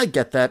 I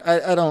get that.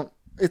 I don't.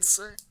 It's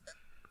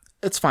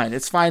fine.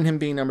 It's fine him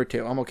being number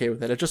 2. I'm okay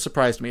with it. It just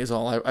surprised me is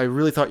all. I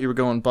really thought you were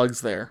going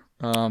Bugs there.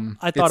 I thought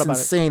it's about it. It's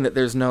insane that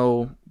there's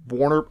no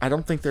Warner. I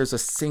don't think there's a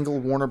single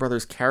Warner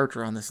Brothers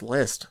character on this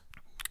list.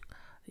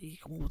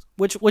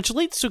 Which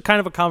leads to kind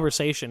of a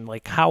conversation,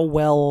 like how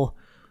well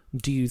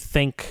do you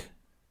think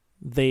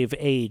they've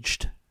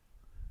aged?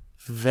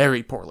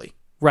 Very poorly.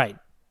 Right.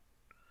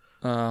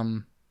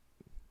 So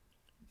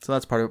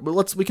that's part of it.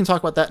 But we can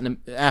talk about that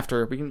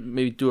after. We can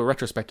maybe do a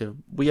retrospective.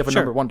 We have a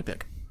number 1 to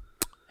pick.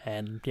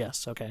 And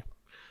yes, okay.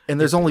 And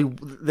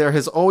there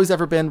has always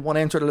ever been one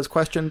answer to this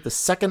question. The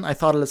second I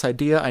thought of this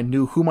idea, I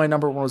knew who my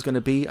number 1 was going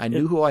to be. I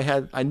knew I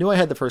had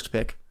the first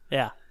pick.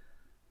 Yeah.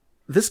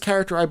 This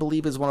character, I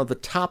believe, is one of the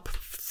top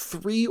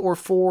 3 or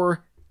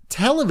 4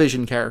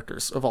 television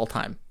characters of all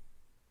time.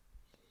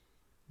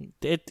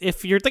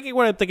 If you're thinking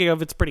what I'm thinking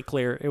of, it's pretty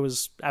clear. It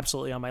was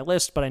absolutely on my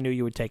list, but I knew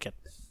you would take it.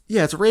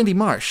 Yeah, it's Randy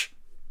Marsh.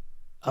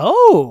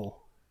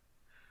 Oh.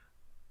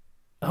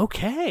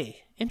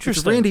 Okay.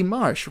 Interesting. It's Randy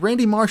Marsh.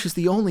 Randy Marsh is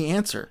the only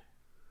answer.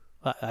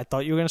 I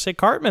thought you were going to say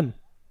Cartman.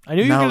 I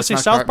knew you were going to say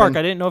South Park.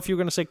 I didn't know if you were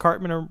going to say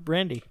Cartman or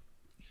Randy.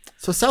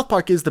 So South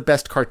Park is the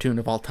best cartoon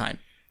of all time.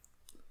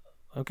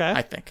 Okay.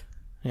 I think.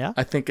 Yeah.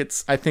 I think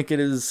it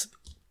is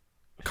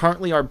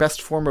currently our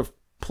best form of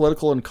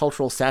political and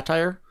cultural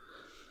satire.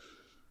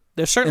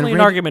 There's certainly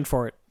an argument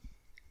for it.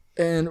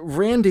 And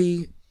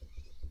Randy,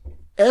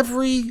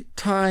 every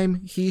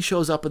time he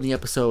shows up in the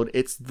episode,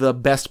 it's the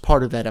best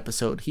part of that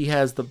episode. He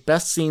has the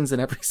best scenes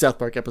in every South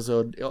Park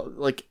episode.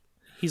 Like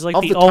he's like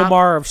the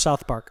Omar of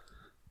South Park.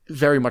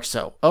 Very much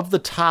so. Of the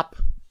top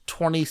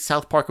 20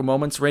 South Park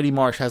moments, Randy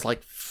Marsh has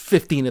like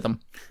 15 of them.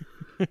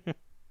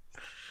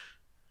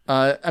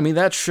 I mean,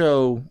 that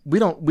show, we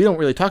don't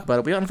really talk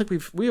about it. I don't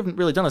think we haven't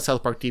really done a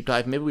South Park deep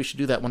dive. Maybe we should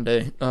do that one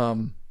day.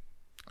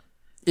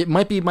 It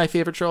might be my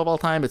favorite show of all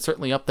time. It's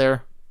certainly up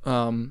there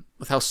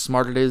with how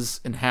smart it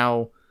is and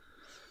how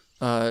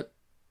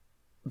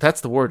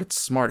that's the word. It's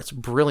smart. It's a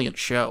brilliant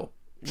show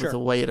with the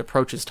way it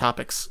approaches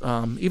topics.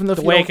 Even though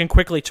the way it can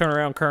quickly turn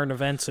around current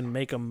events and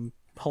make them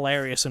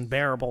hilarious and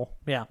bearable.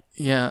 Yeah.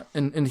 Yeah,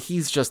 and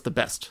he's just the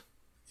best.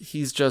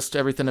 He's just,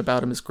 everything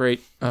about him is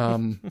great.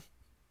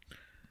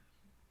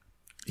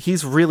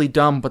 He's really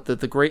dumb, but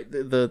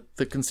the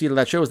conceit of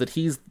that show is that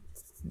he's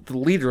the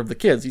leader of the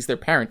kids. He's their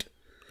parent.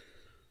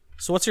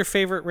 So what's your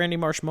favorite Randy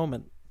Marsh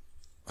moment?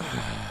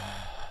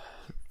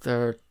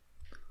 There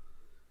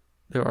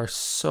are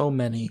so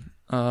many.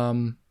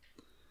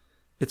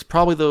 It's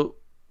probably the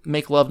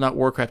Make Love Not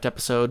Warcraft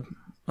episode.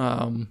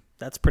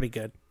 That's pretty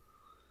good.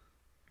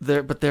 There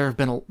have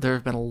been a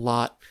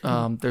lot.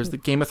 There's the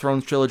Game of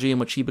Thrones trilogy in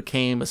which he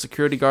became a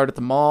security guard at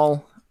the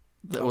mall.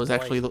 That was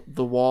actually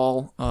the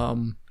wall.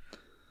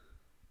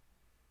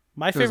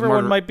 My There's favorite one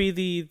Margaret- might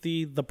be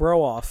the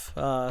bro off.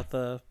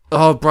 The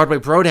Oh, Broadway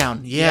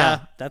Brodown.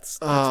 Yeah. that's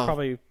Oh.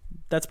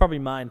 probably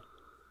mine.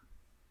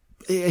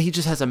 He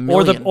just has a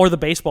million. Or the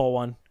baseball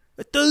one.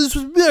 This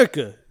was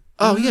America.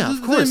 Oh yeah,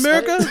 of course.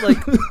 America. Like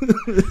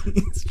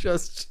It's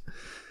just,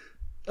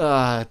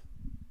 yeah,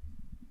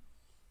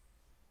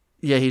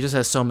 he just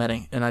has so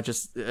many, and I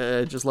just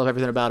love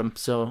everything about him.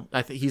 So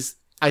I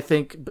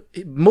think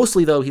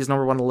mostly though he's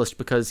number one on the list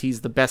because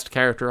he's the best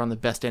character on the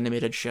best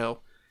animated show.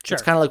 Sure.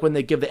 It's kind of like when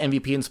they give the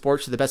MVP in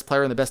sports to the best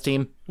player on the best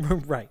team.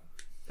 right.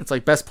 It's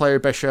like best player,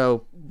 best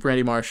show,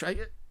 Randy Marsh.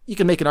 You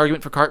can make an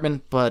argument for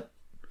Cartman, but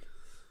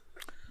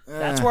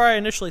That's where I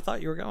initially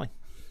thought you were going.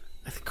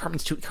 I think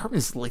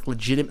Cartman's like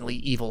legitimately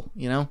evil,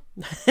 you know?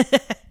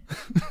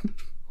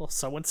 Well,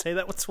 someone say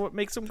that's what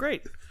makes him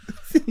great.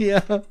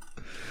 Yeah.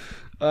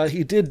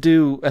 He did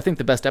do, I think,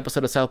 the best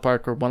episode of South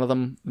Park, or one of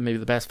them, maybe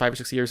the past 5 or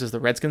 6 years, is the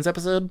Redskins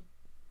episode.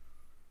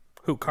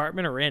 Who,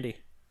 Cartman or Randy?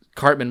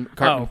 Cartman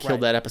right.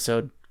 killed that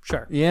episode.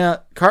 Sure. Yeah,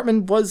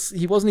 Cartman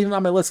wasn't even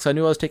on my list because I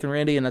knew I was taking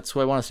Randy, and that's who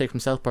I want to take from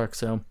South Park.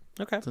 So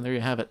Okay. there you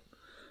have it.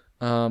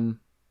 No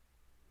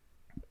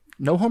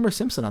Homer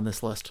Simpson on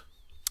this list.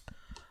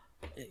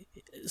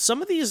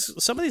 Some of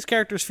these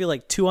characters feel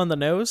like too on the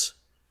nose.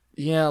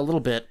 Yeah, a little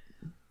bit.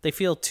 They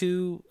feel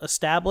too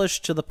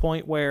established to the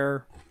point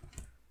where,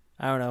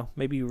 I don't know,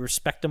 maybe you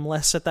respect them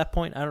less at that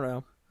point. I don't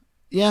know.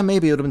 Yeah,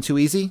 maybe it would have been too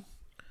easy.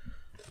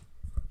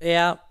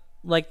 Yeah,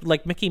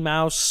 like Mickey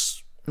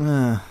Mouse.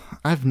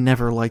 I've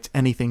never liked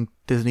anything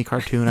Disney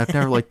cartoon. I've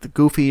never liked the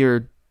Goofy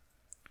or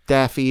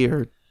Daffy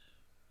or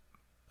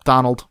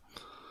Donald.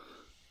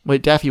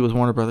 Wait, Daffy was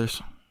Warner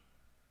Brothers.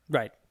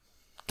 Right.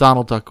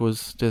 Donald Duck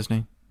was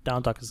Disney.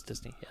 Donald Duck is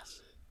Disney,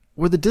 yes.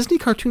 Were the Disney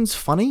cartoons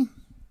funny?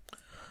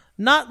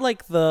 Not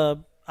like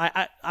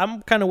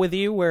I'm kind of with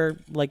you where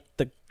like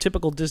the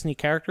typical Disney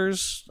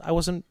characters I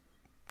wasn't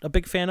a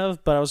big fan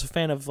of, but I was a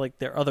fan of like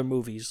their other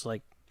movies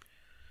like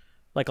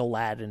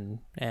Aladdin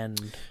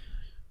and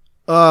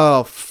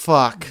Oh,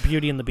 fuck.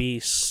 Beauty and the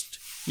Beast.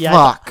 Yeah,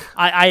 Fuck.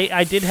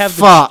 I did have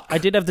Fuck. I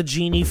did have the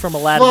genie from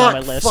Aladdin on my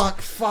list.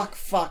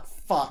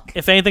 Fuck.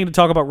 If anything to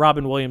talk about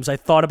Robin Williams, I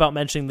thought about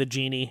mentioning the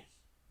genie.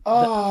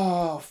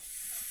 Oh,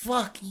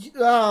 fuck.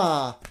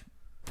 Ah.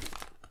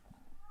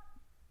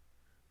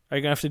 Are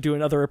you gonna have to do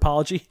another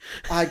apology?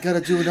 I gotta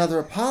do another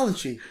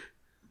apology.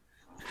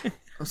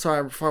 I'm sorry,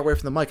 I'm far away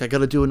from the mic. I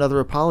gotta do another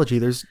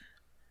apology.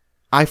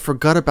 I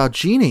forgot about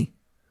Genie.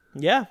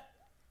 Yeah,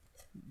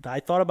 I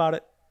thought about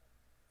it.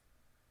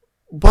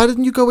 Why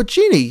didn't you go with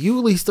Genie? You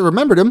at least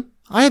remembered him.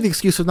 I have the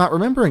excuse of not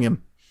remembering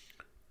him.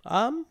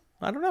 I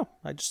don't know.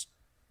 I just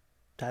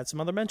had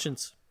some other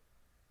mentions.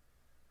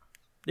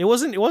 It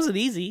wasn't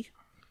easy.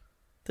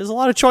 There's a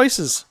lot of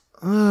choices.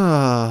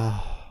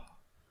 How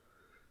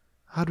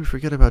did we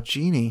forget about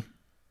Genie?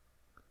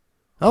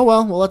 Oh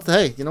well.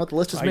 Hey, you know what? The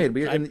list is made.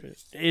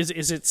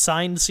 Is it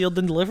signed, sealed,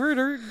 and delivered,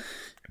 or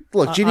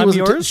Look, Genie I'm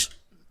wasn't yours?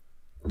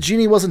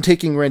 Genie wasn't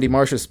taking Randy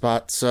Marsh's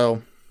spot,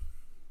 so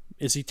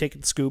Is he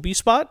taking Scooby's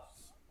spot?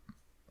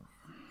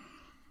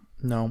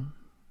 no.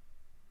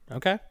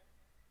 Okay.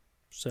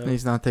 So And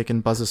he's not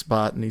taking Buzz's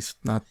spot, and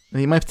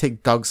he might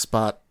take Doug's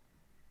spot.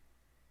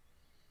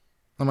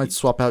 I might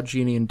swap out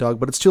Genie and Doug,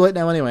 but it's too late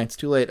now anyway. It's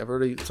too late.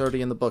 It's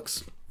already in the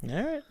books.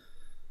 all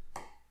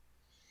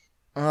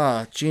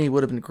right. Genie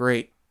would have been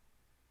great.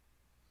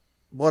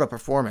 What a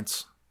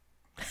performance.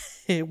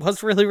 It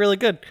was really, really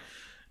good.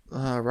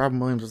 Robin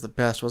Williams was the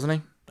best, wasn't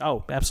he?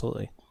 Oh,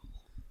 absolutely.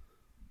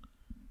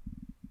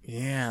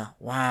 Yeah,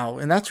 wow.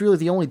 And that's really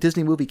the only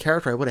Disney movie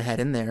character I would have had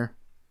in there.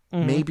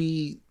 Mm-hmm.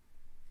 Maybe,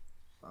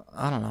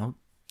 I don't know,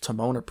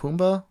 Timon or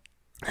Pumbaa?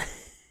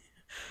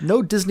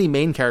 No Disney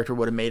main character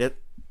would have made it.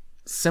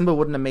 Simba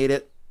wouldn't have made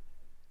it.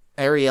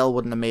 Ariel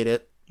wouldn't have made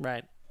it.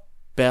 Right.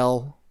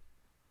 Belle.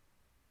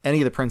 Any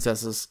of the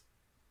princesses.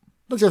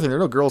 That's the other thing, there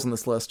are no girls on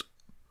this list.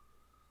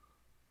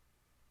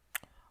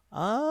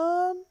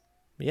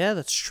 Yeah,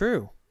 that's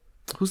true.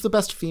 Who's the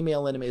best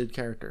female animated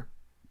character?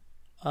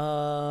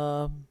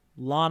 Lana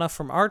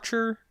from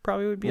Archer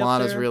probably would be up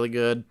Lana's there. really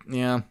good.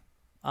 Yeah.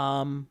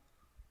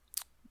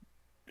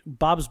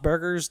 Bob's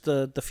Burgers,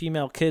 the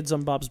female kids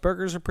on Bob's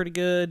Burgers are pretty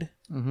good.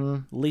 Mm-hmm.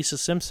 Lisa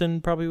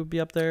Simpson probably would be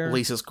up there.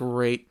 Lisa's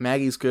great.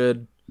 Maggie's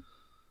good.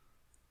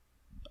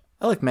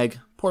 I like Meg.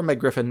 Poor Meg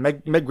Griffin.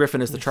 Meg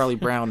Griffin is the Charlie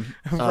Brown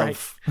of... Right.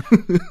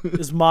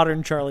 Is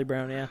modern Charlie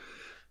Brown, yeah.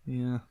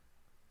 Yeah.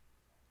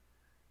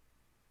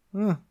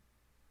 All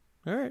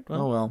right.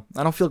 Well, Oh well.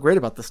 I don't feel great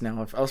about this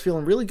now. I was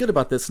feeling really good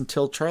about this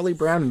until Charlie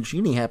Brown and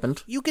Genie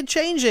happened. you can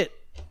change it.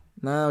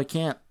 No, we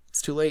can't.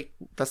 It's too late.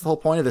 That's the whole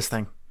point of this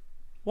thing.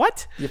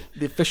 What?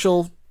 The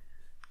official...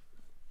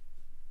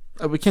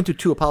 we can't do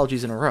 2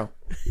 apologies in a row.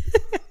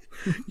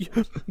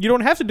 You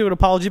don't have to do an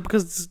apology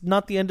because it's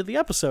not the end of the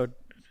episode.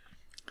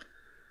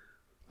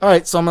 All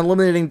right, so I'm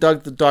eliminating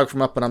Doug the dog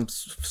from Up, and I'm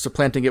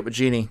supplanting it with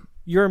Genie.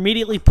 You're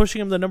immediately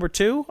pushing him to number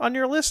 2 on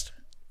your list?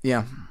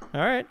 Yeah.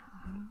 All right.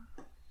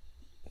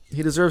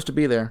 He deserves to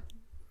be there.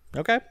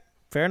 Okay.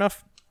 Fair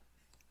enough.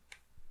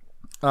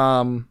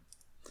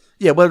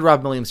 Yeah, what did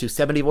Robin Williams do?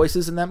 70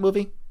 voices in that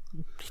movie?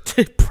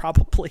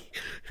 Probably.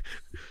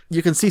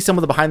 You can see some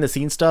of the behind the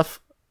scenes stuff.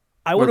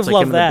 I where would it's have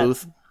like him loved in the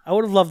that. booth. I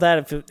would have loved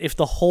that if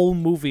the whole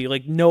movie,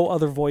 like no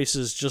other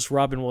voices, just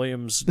Robin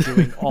Williams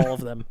doing all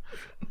of them.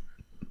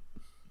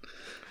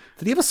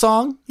 Did he have a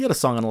song? He had a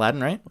song on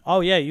Aladdin, right? Oh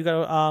yeah, you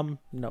got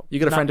no. You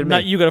Got a Friend in Me.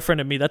 Not You Got a Friend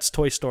in Me. That's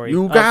Toy Story.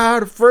 You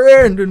got a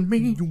friend in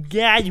me. You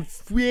got a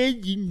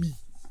friend in me.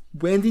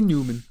 Wendy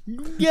Newman. You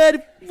got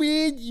a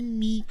friend in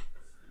me.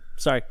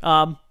 Sorry.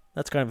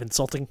 That's kind of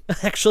insulting,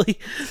 actually.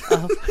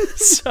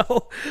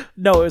 So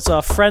no, it's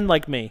a friend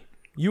like me.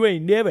 You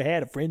ain't never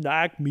had a friend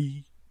like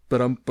me.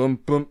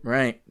 Ba-dum-bum-bum.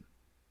 Right.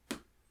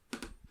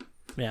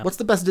 Yeah. What's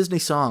the best Disney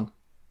song?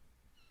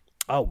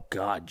 Oh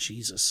God,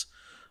 Jesus.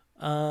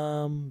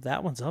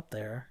 That one's up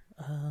there.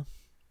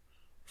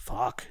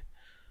 Fuck.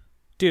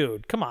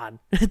 Dude, come on.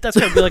 That's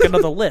gonna be like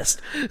another list.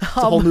 It's a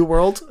Whole New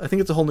World? I think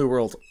it's A Whole New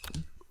World.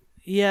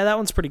 Yeah, that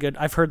one's pretty good.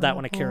 I've heard that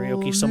one at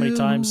karaoke so many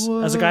times.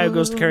 As a guy who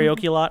goes to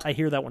karaoke a lot, I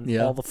hear that one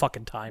Yeah. all the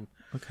fucking time.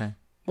 Okay.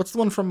 What's the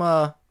one from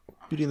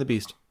Beauty and the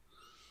Beast?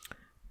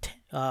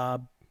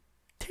 Tale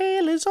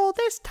is all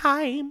this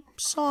time,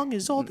 song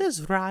is all this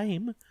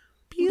rhyme.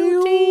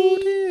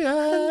 Beauty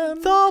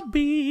and the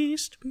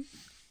Beast.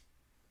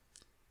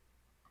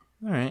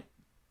 All right.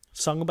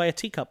 Sung by a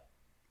teacup.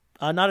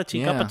 Not a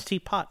teacup, Yeah. but a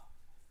teapot.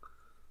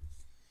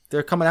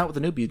 They're coming out with a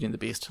new Beauty and the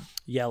Beast.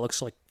 Yeah, it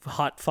looks like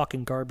hot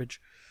fucking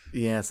garbage.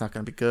 Yeah, it's not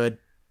going to be good.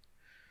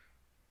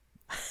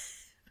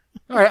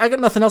 All right, I got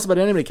nothing else about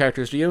anime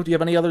characters. Do you? Do you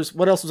have any others?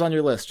 What else was on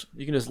your list?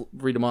 You can just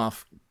read them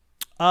off.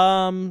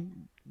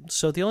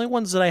 So the only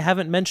ones that I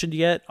haven't mentioned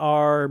yet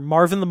are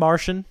Marvin the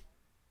Martian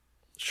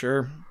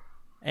Sure.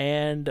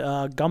 and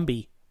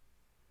Gumby.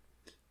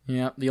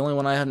 Yeah, the only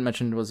one I hadn't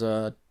mentioned was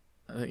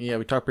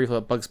we talked briefly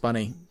about Bugs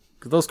Bunny,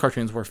 because those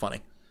cartoons were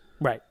funny.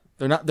 Right.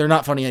 They're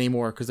not funny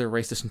anymore because they're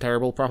racist and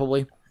terrible,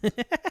 probably.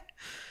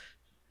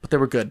 But they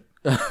were good.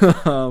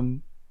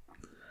 But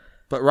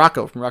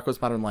Rocco from Rocco's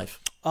Modern Life.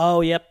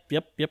 Oh, yep.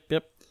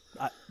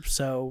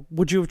 So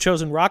would you have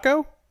chosen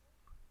Rocco?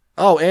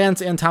 Oh, and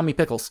Tommy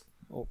Pickles.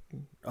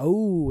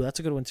 Oh, that's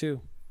a good one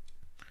too.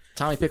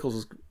 Tommy Pickles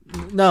was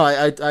no,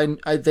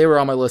 I they were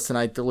on my list and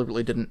I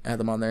deliberately didn't add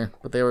them on there,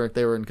 but they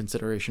were in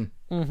consideration.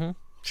 Mm-hmm.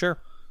 Sure.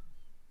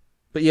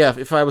 But yeah,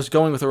 if I was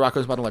going with a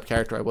Rocco's Modern Life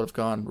character, I would have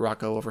gone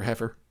Rocco over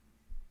Heifer.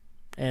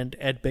 And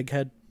Ed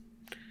Bighead.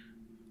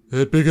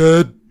 Ed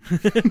Bighead.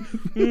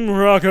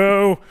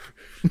 Rocco.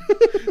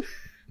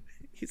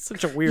 He's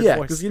such a weird Yeah,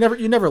 voice. because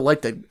you never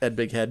liked Ed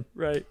Bighead.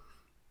 Right.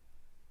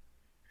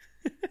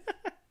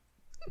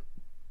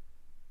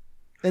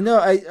 And no,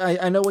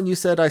 I know when I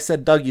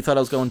said Doug, you thought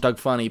I was going Doug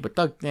Funny, but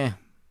Doug, nah.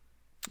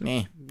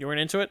 You weren't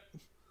into it?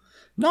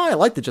 No, I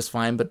liked it just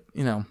fine, but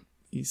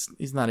he's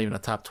not even a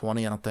top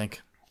 20, I don't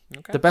think.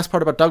 Okay. The best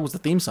part about Doug was the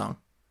theme song.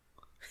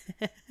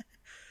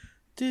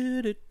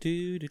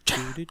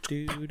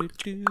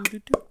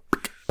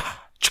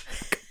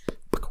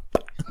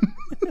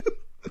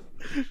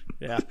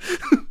 Yeah.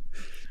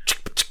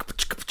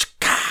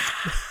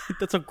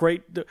 That's a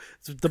great,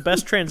 the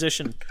best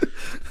transition.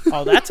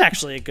 Oh, that's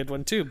actually a good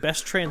one too.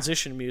 Best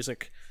transition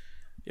music.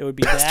 It would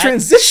be Best that.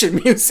 transition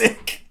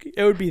music.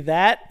 It would be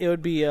that. It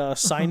would be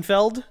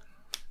Seinfeld.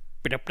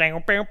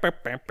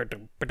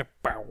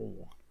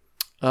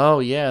 Oh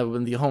yeah,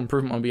 when the Home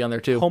Improvement one be on there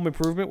too. Home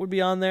Improvement would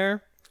be on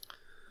there.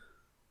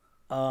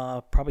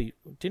 Probably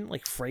didn't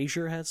like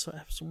Frasier have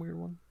some weird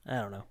one. I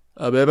don't know.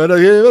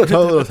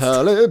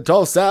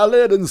 Tossed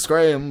salad and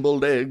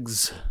scrambled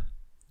eggs.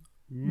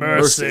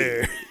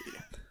 Mercy.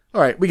 All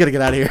right, we got to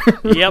get out of here.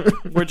 Yep,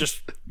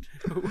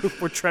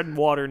 we're treading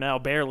water now,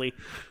 barely.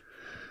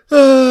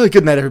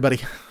 Good night, everybody.